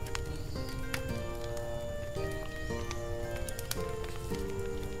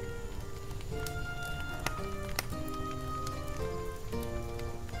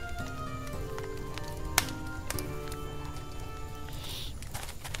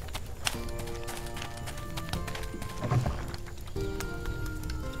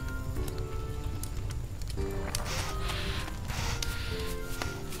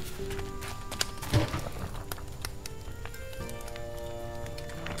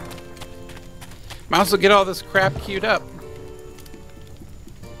 Might as well get all this crap queued up.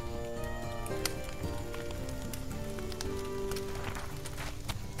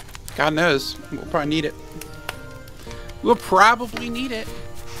 God knows, we'll probably need it. We'll probably need it.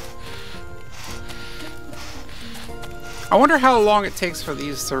 I wonder how long it takes for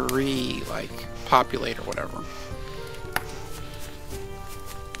these to populate or whatever.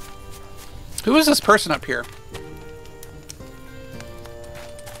 Who is this person up here?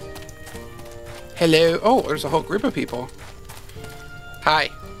 Hello. Oh, there's a whole group of people. Hi.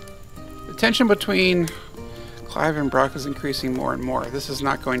 The tension between Clive and Brock is increasing more and more. This is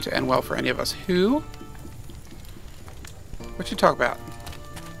not going to end well for any of us. Who? What you talk about?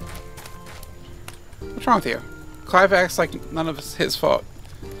 What's wrong with you? Clive acts like none of it's his fault.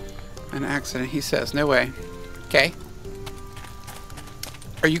 An accident, he says. No way. Okay.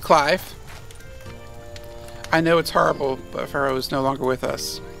 Are you Clive? I know it's horrible, but Pharaoh is no longer with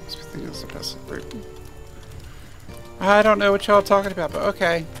us. I think it's the best group. I don't know what y'all talking about, but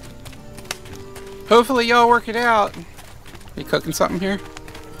okay. Hopefully y'all work it out. Are you cooking something here?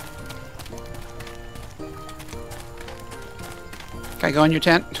 Can I go in your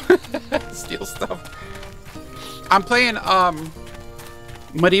tent? Steal stuff. I'm playing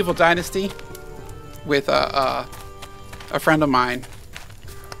Medieval Dynasty with a friend of mine.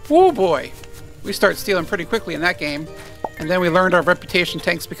 Oh boy. We start stealing pretty quickly in that game. And then we learned our reputation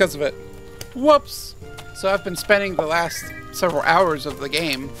tanks because of it. Whoops! So I've been spending the last several hours of the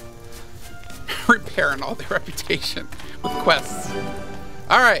game repairing all the reputation with quests.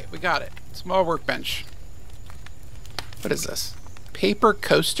 Alright, we got it. Small workbench. What is this? Paper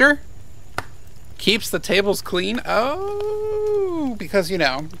coaster? Keeps the tables clean? Oh, because, you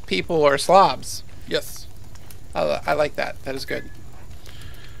know, people are slobs. Yes. I like that. That is good.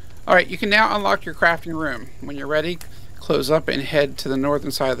 Alright, you can now unlock your crafting room. When you're ready, close up and head to the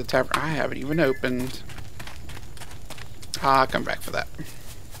northern side of the tavern. I haven't even opened. I'll come back for that.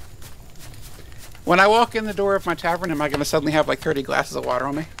 When I walk in the door of my tavern, am I going to suddenly have like 30 glasses of water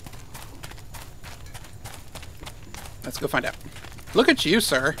on me? Let's go find out. Look at you,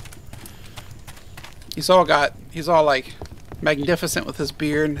 sir. He's all like magnificent with his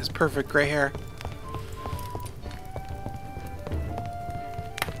beard and his perfect gray hair.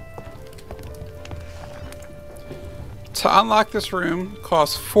 To unlock this room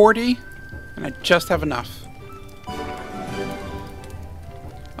costs 40, and I just have enough.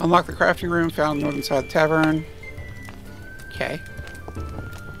 Unlock the crafting room found on the northern side of the tavern. Okay.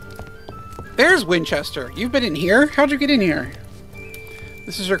 There's Winchester. You've been in here? How'd you get in here?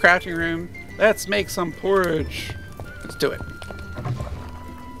 This is your crafting room. Let's make some porridge. Let's do it.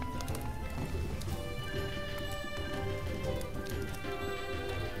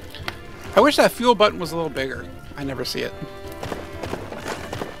 I wish that fuel button was a little bigger. I never see it.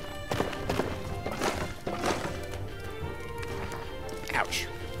 Ouch.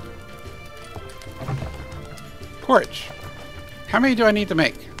 Porridge. How many do I need to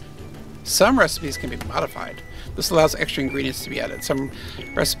make? Some recipes can be modified. This allows extra ingredients to be added. Some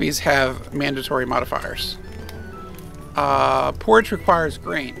recipes have mandatory modifiers. Porridge requires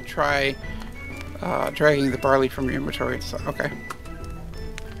grain. Try dragging the barley from your inventory. Okay.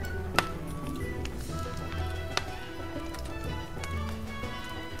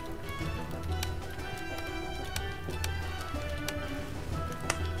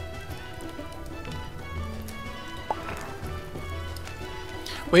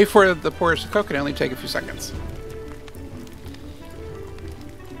 Wait for the porridge to cook. It only take a few seconds.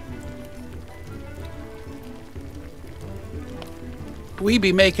 We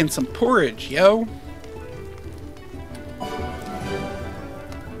be making some porridge, yo.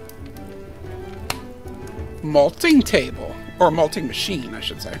 Malting table. Or malting machine, I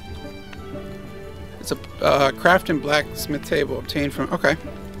should say. It's a craft and blacksmith table obtained from... Okay.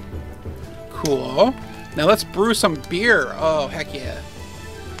 Cool. Now let's brew some beer. Oh, heck yeah.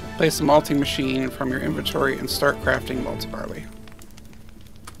 Place the malting machine from your inventory and start crafting malted barley.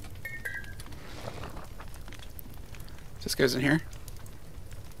 This goes in here.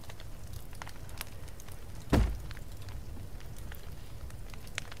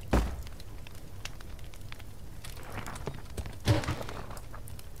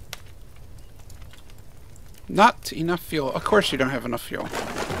 Not enough fuel. Of course you don't have enough fuel.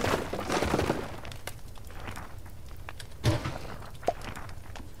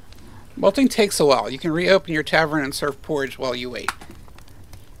 Malting takes a while. You can reopen your tavern and serve porridge while you wait.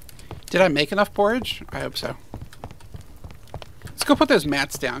 Did I make enough porridge? I hope so. Let's go put those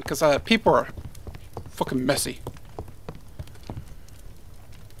mats down, because people are fucking messy.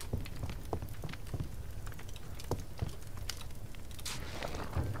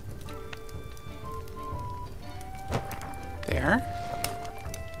 There.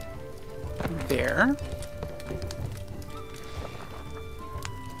 There.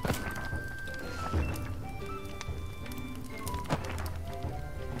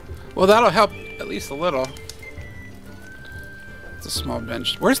 Well, that'll help at least a little. It's a small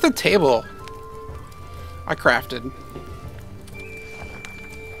bench. Where's the table I crafted?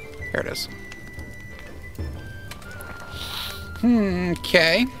 Here it is.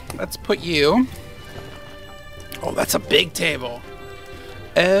 Okay. Let's put you... Oh, that's a big table.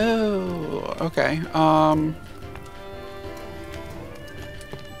 Oh, okay.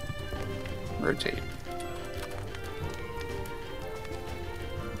 Rotate.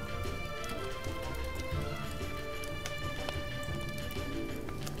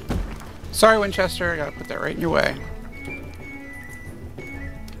 Sorry, Winchester. I gotta put that right in your way.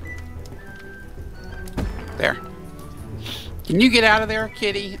 There. Can you get out of there,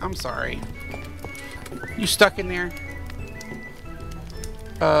 kitty? I'm sorry. You stuck in there?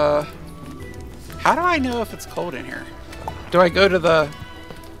 How do I know if it's cold in here? Do I go to the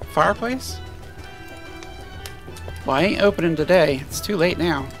fireplace? Well, I ain't opening today. It's too late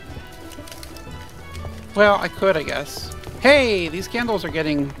now. Well, I could, I guess. Hey, these candles are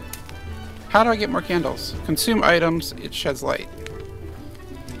getting... How do I get more candles? Consume items, it sheds light.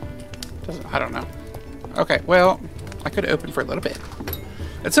 I don't know. Okay, well, I could open for a little bit.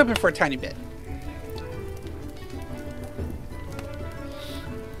 Let's open for a tiny bit.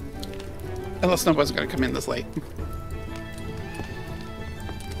 Unless nobody's going to come in this late.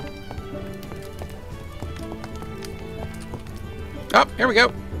 Oh, here we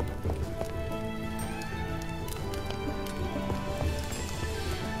go.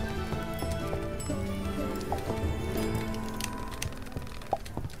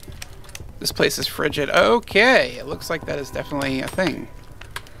 This place is frigid. Okay, it looks like that is definitely a thing.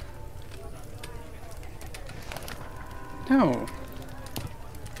 No.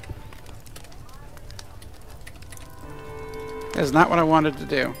 That is not what I wanted to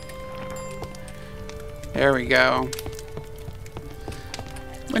do. There we go.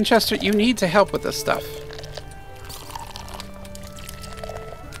 Winchester, you need to help with this stuff.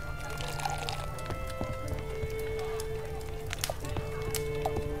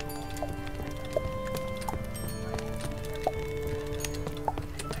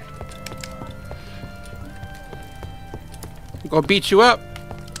 I'm gonna beat you up.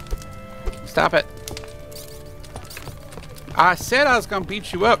 Stop it. I said I was gonna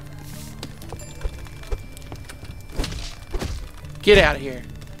beat you up. Get out of here.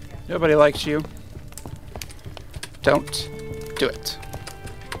 Nobody likes you. Don't do it.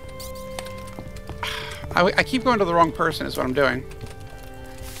 I keep going to the wrong person is what I'm doing.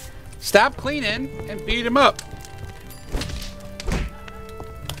 Stop cleaning and beat him up.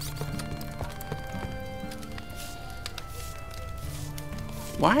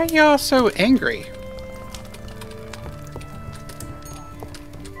 Why are y'all so angry?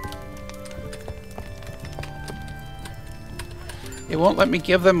 It won't let me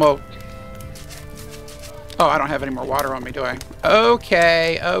give them a... Oh, I don't have any more water on me, do I?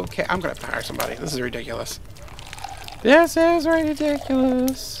 Okay, okay. I'm gonna have to hire somebody. This is ridiculous. This is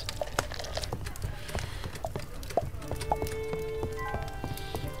ridiculous.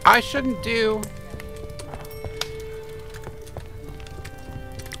 I shouldn't do...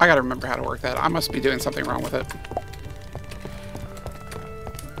 I gotta remember how to work that. I must be doing something wrong with it.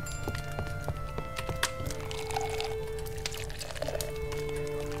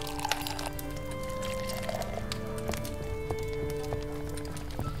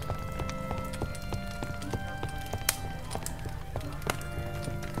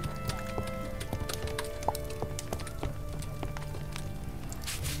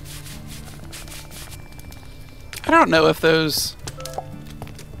 I don't know if those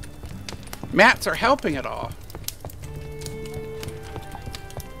mats are helping at all.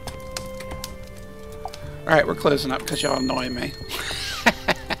 Alright, we're closing up because y'all annoy me.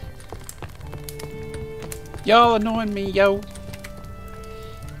 Y'all annoying me, yo.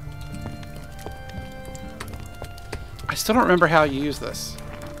 I still don't remember how you use this.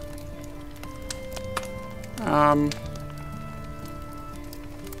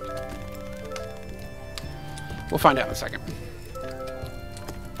 We'll find out in a second.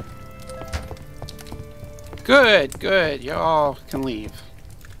 Good, good. Y'all can leave.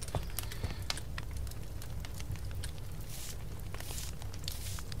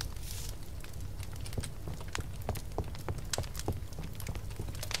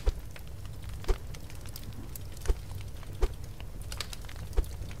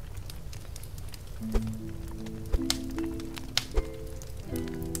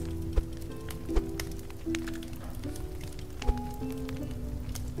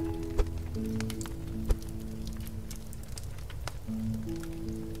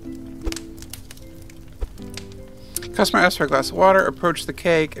 Customer asks for a glass of water, approach the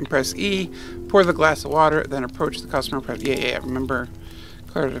keg and press E, pour the glass of water, then approach the customer and press... Yeah, remember,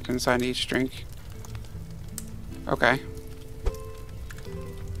 clear it up inside each drink. Okay.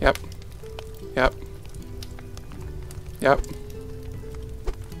 Yep. Yep. Yep.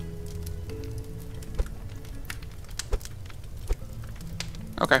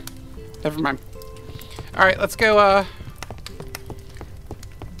 Okay. Never mind. Alright, let's go,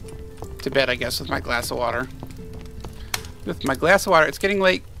 to bed, I guess, with my glass of water. With my glass of water. It's getting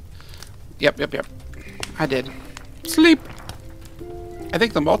late. Yep. I did. Sleep. I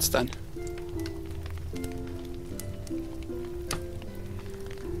think the malt's done.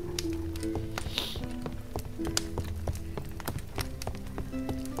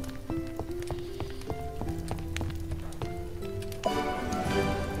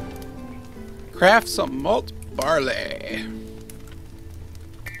 Craft some malt barley.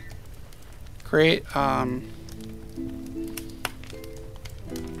 Create,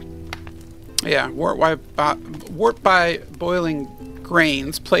 yeah, warp by boiling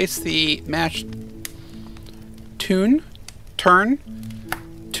grains. Place the mashed tune,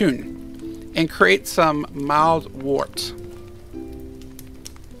 and create some mild wort.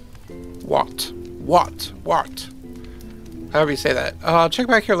 Wort. However you say that. I'll check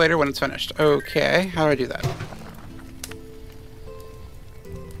back here later when it's finished. Okay, how do I do that?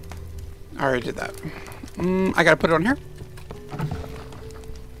 I already did that. I gotta put it on here.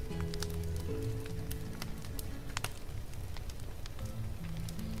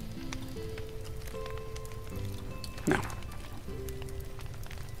 No.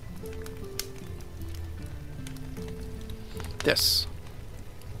 This.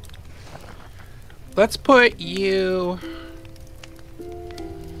 Let's put you...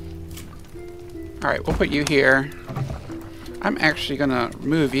 Alright, we'll put you here. I'm actually gonna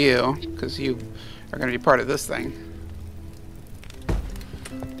remove you, because you are gonna be part of this thing.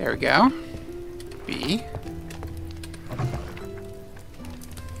 There we go. B.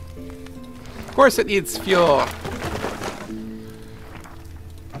 Of course it needs fuel.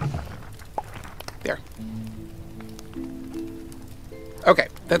 There. Okay,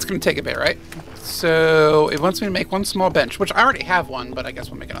 that's gonna take a bit, right? So it wants me to make one small bench, which I already have one, but I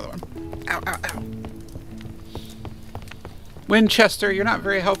guess we'll make another one. Ow, ow, ow. Winchester, you're not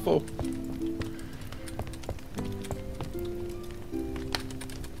very helpful.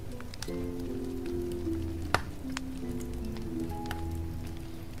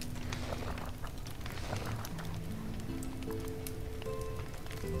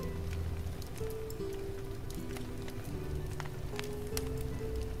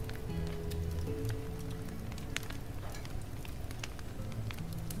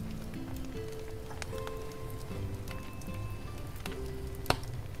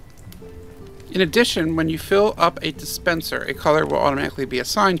 In addition, when you fill up a dispenser, a color will automatically be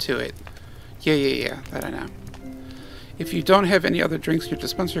assigned to it. Yeah, that I know. If you don't have any other drinks in your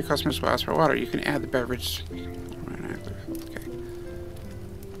dispenser, your customers will ask for water. You can add the beverage. Okay.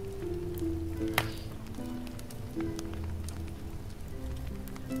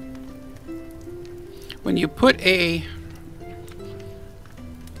 When you put a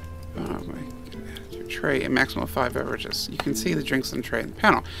tray, a maximum of 5 beverages. You can see the drinks in the tray in the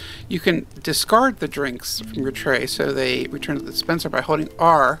panel. You can discard the drinks from your tray so they return to the dispenser by holding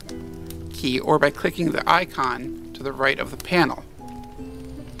R key or by clicking the icon to the right of the panel.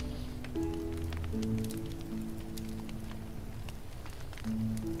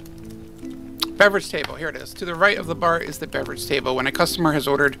 Beverage table, here it is. To the right of the bar is the beverage table. When a customer has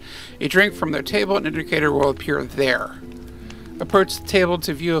ordered a drink from their table, an indicator will appear there. Approach the table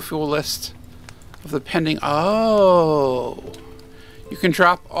to view a full list of the pending... Oh! You can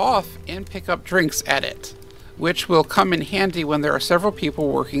drop off and pick up drinks at it, which will come in handy when there are several people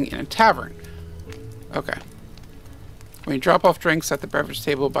working in a tavern. Okay. When you drop off drinks at the beverage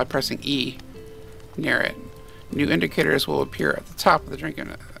table by pressing E near it, new indicators will appear at the top of the drink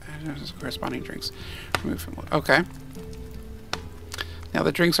and corresponding drinks. Remove from. Okay. Now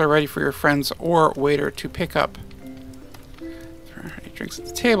the drinks are ready for your friends or waiter to pick up. There are any drinks at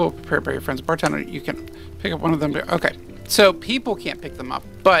the table prepared by your friends bartender. You can pick up one of them. Okay. So people can't pick them up,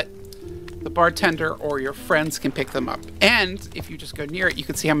 but the bartender or your friends can pick them up. And if you just go near it, you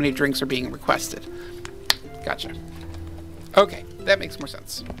can see how many drinks are being requested. Gotcha. Okay, that makes more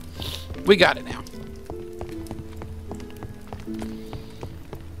sense. We got it now.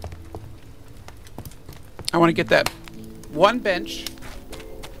 I want to get that one bench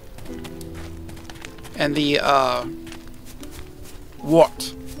and the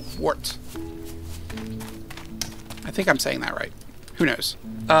wart. I think I'm saying that right. Who knows?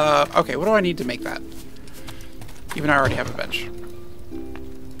 Okay, what do I need to make that? Even though I already have a bench.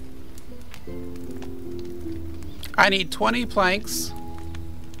 I need 20 planks,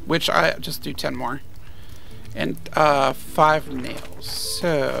 which I just do 10 more, and 5 nails.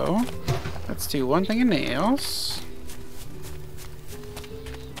 So let's do one thing of nails,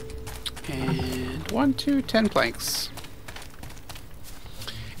 and 1, 2, 10 planks.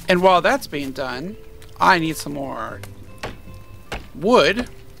 And while that's being done, I need some more wood.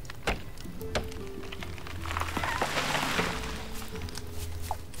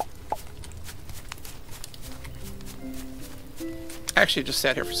 Actually, just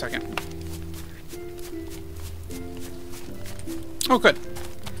sat here for a second. Oh, good.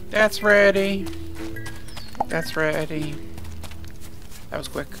 That's ready. That's ready. That was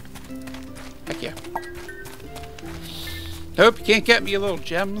quick. Heck yeah. Nope, you can't get me, you little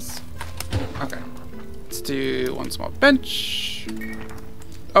gems. Okay. Let's do one small bench.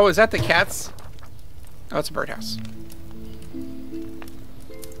 Oh, is that the cats? Oh, it's a birdhouse.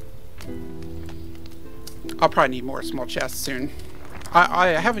 I'll probably need more small chests soon. I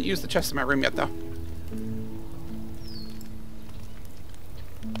haven't used the chest in my room yet, though.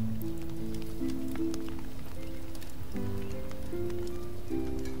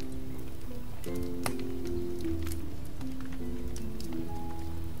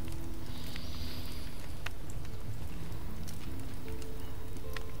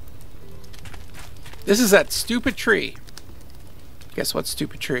 This is that stupid tree. Guess what,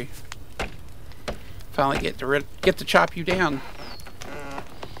 stupid tree? Finally get to chop you down.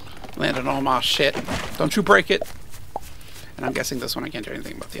 Landed on all my shit. Don't you break it. And I'm guessing this one I can't do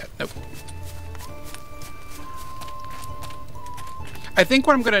anything about yet. Nope. I think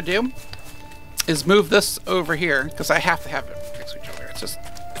what I'm gonna do is move this over here, because I have to have it next to each other.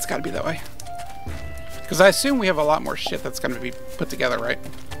 It's gotta be that way. Because I assume we have a lot more shit that's gonna be put together, right?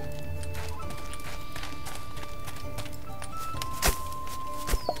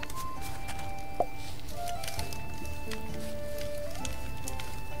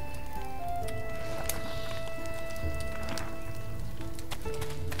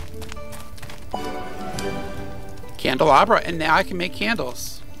 Candelabra, and now I can make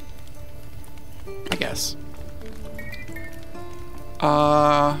candles. I guess.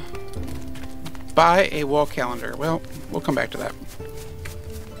 Buy a wall calendar. Well, we'll come back to that.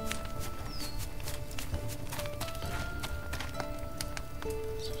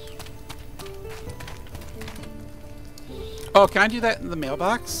 Oh, can I do that in the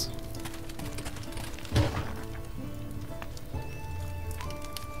mailbox?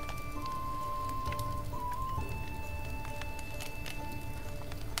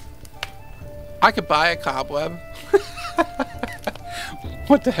 I could buy a cobweb.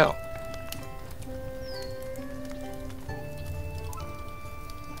 What the hell?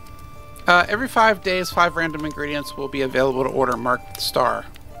 Every 5 days, 5 random ingredients will be available to order marked with star.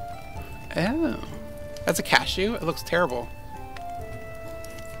 Oh. That's a cashew? It looks terrible.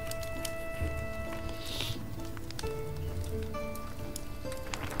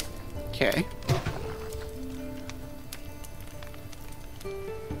 Okay.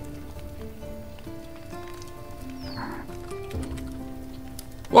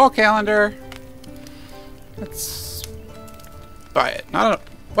 Wall calendar. Let's buy it. Not a,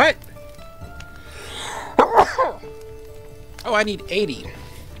 what? Oh, I need 80.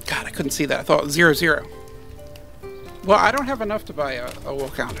 God, I couldn't see that. I thought it was 0, 0. Well, I don't have enough to buy a wall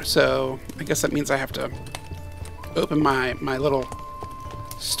calendar, so I guess that means I have to open my little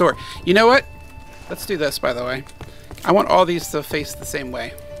store. You know what? Let's do this, by the way. I want all these to face the same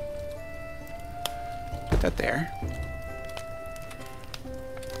way. Put that there.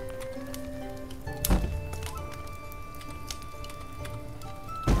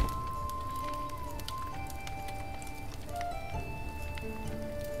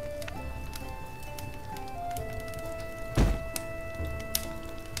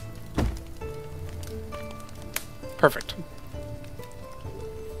 Perfect.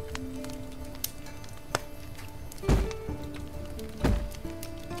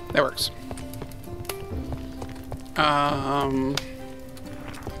 That works.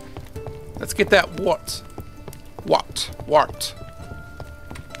 Let's get that wart.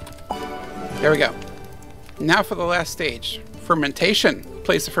 There we go. Now for the last stage. Fermentation.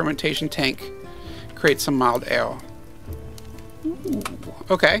 Place the fermentation tank. Create some mild ale. Ooh,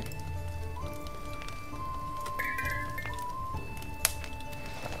 okay.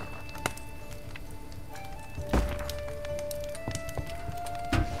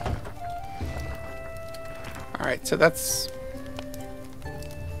 Alright, so that's...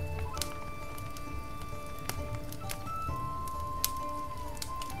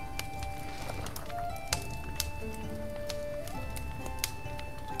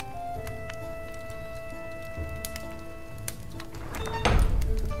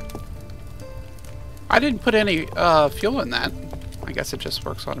 I didn't put any fuel in that. I guess it just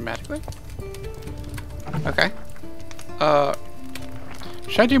works automatically. Okay.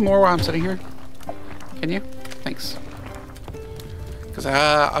 Should I do more while I'm sitting here? Can you? Thanks. Because,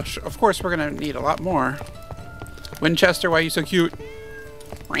 of course, we're going to need a lot more. Winchester, why are you so cute?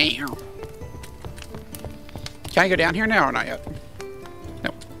 Can I go down here now or not yet?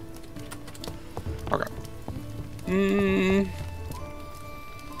 No. Okay.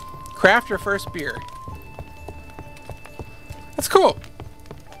 Craft your first beer. That's cool.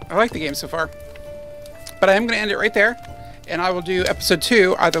 I like the game so far. But I am going to end it right there. And I will do episode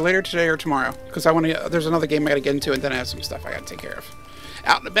 2 either later today or tomorrow. Because I want to. There's another game I got to get into, and then I have some stuff I got to take care of.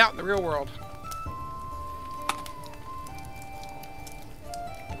 Out and about in the real world.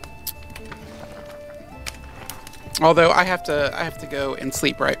 Although I have to go and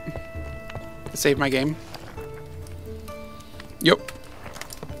sleep, right? To save my game. Yep.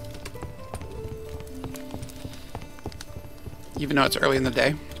 Even though it's early in the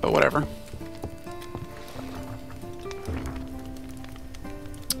day, but whatever.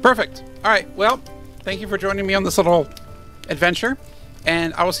 Perfect. All right. Well, thank you for joining me on this little adventure,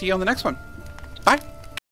 and I will see you on the next one.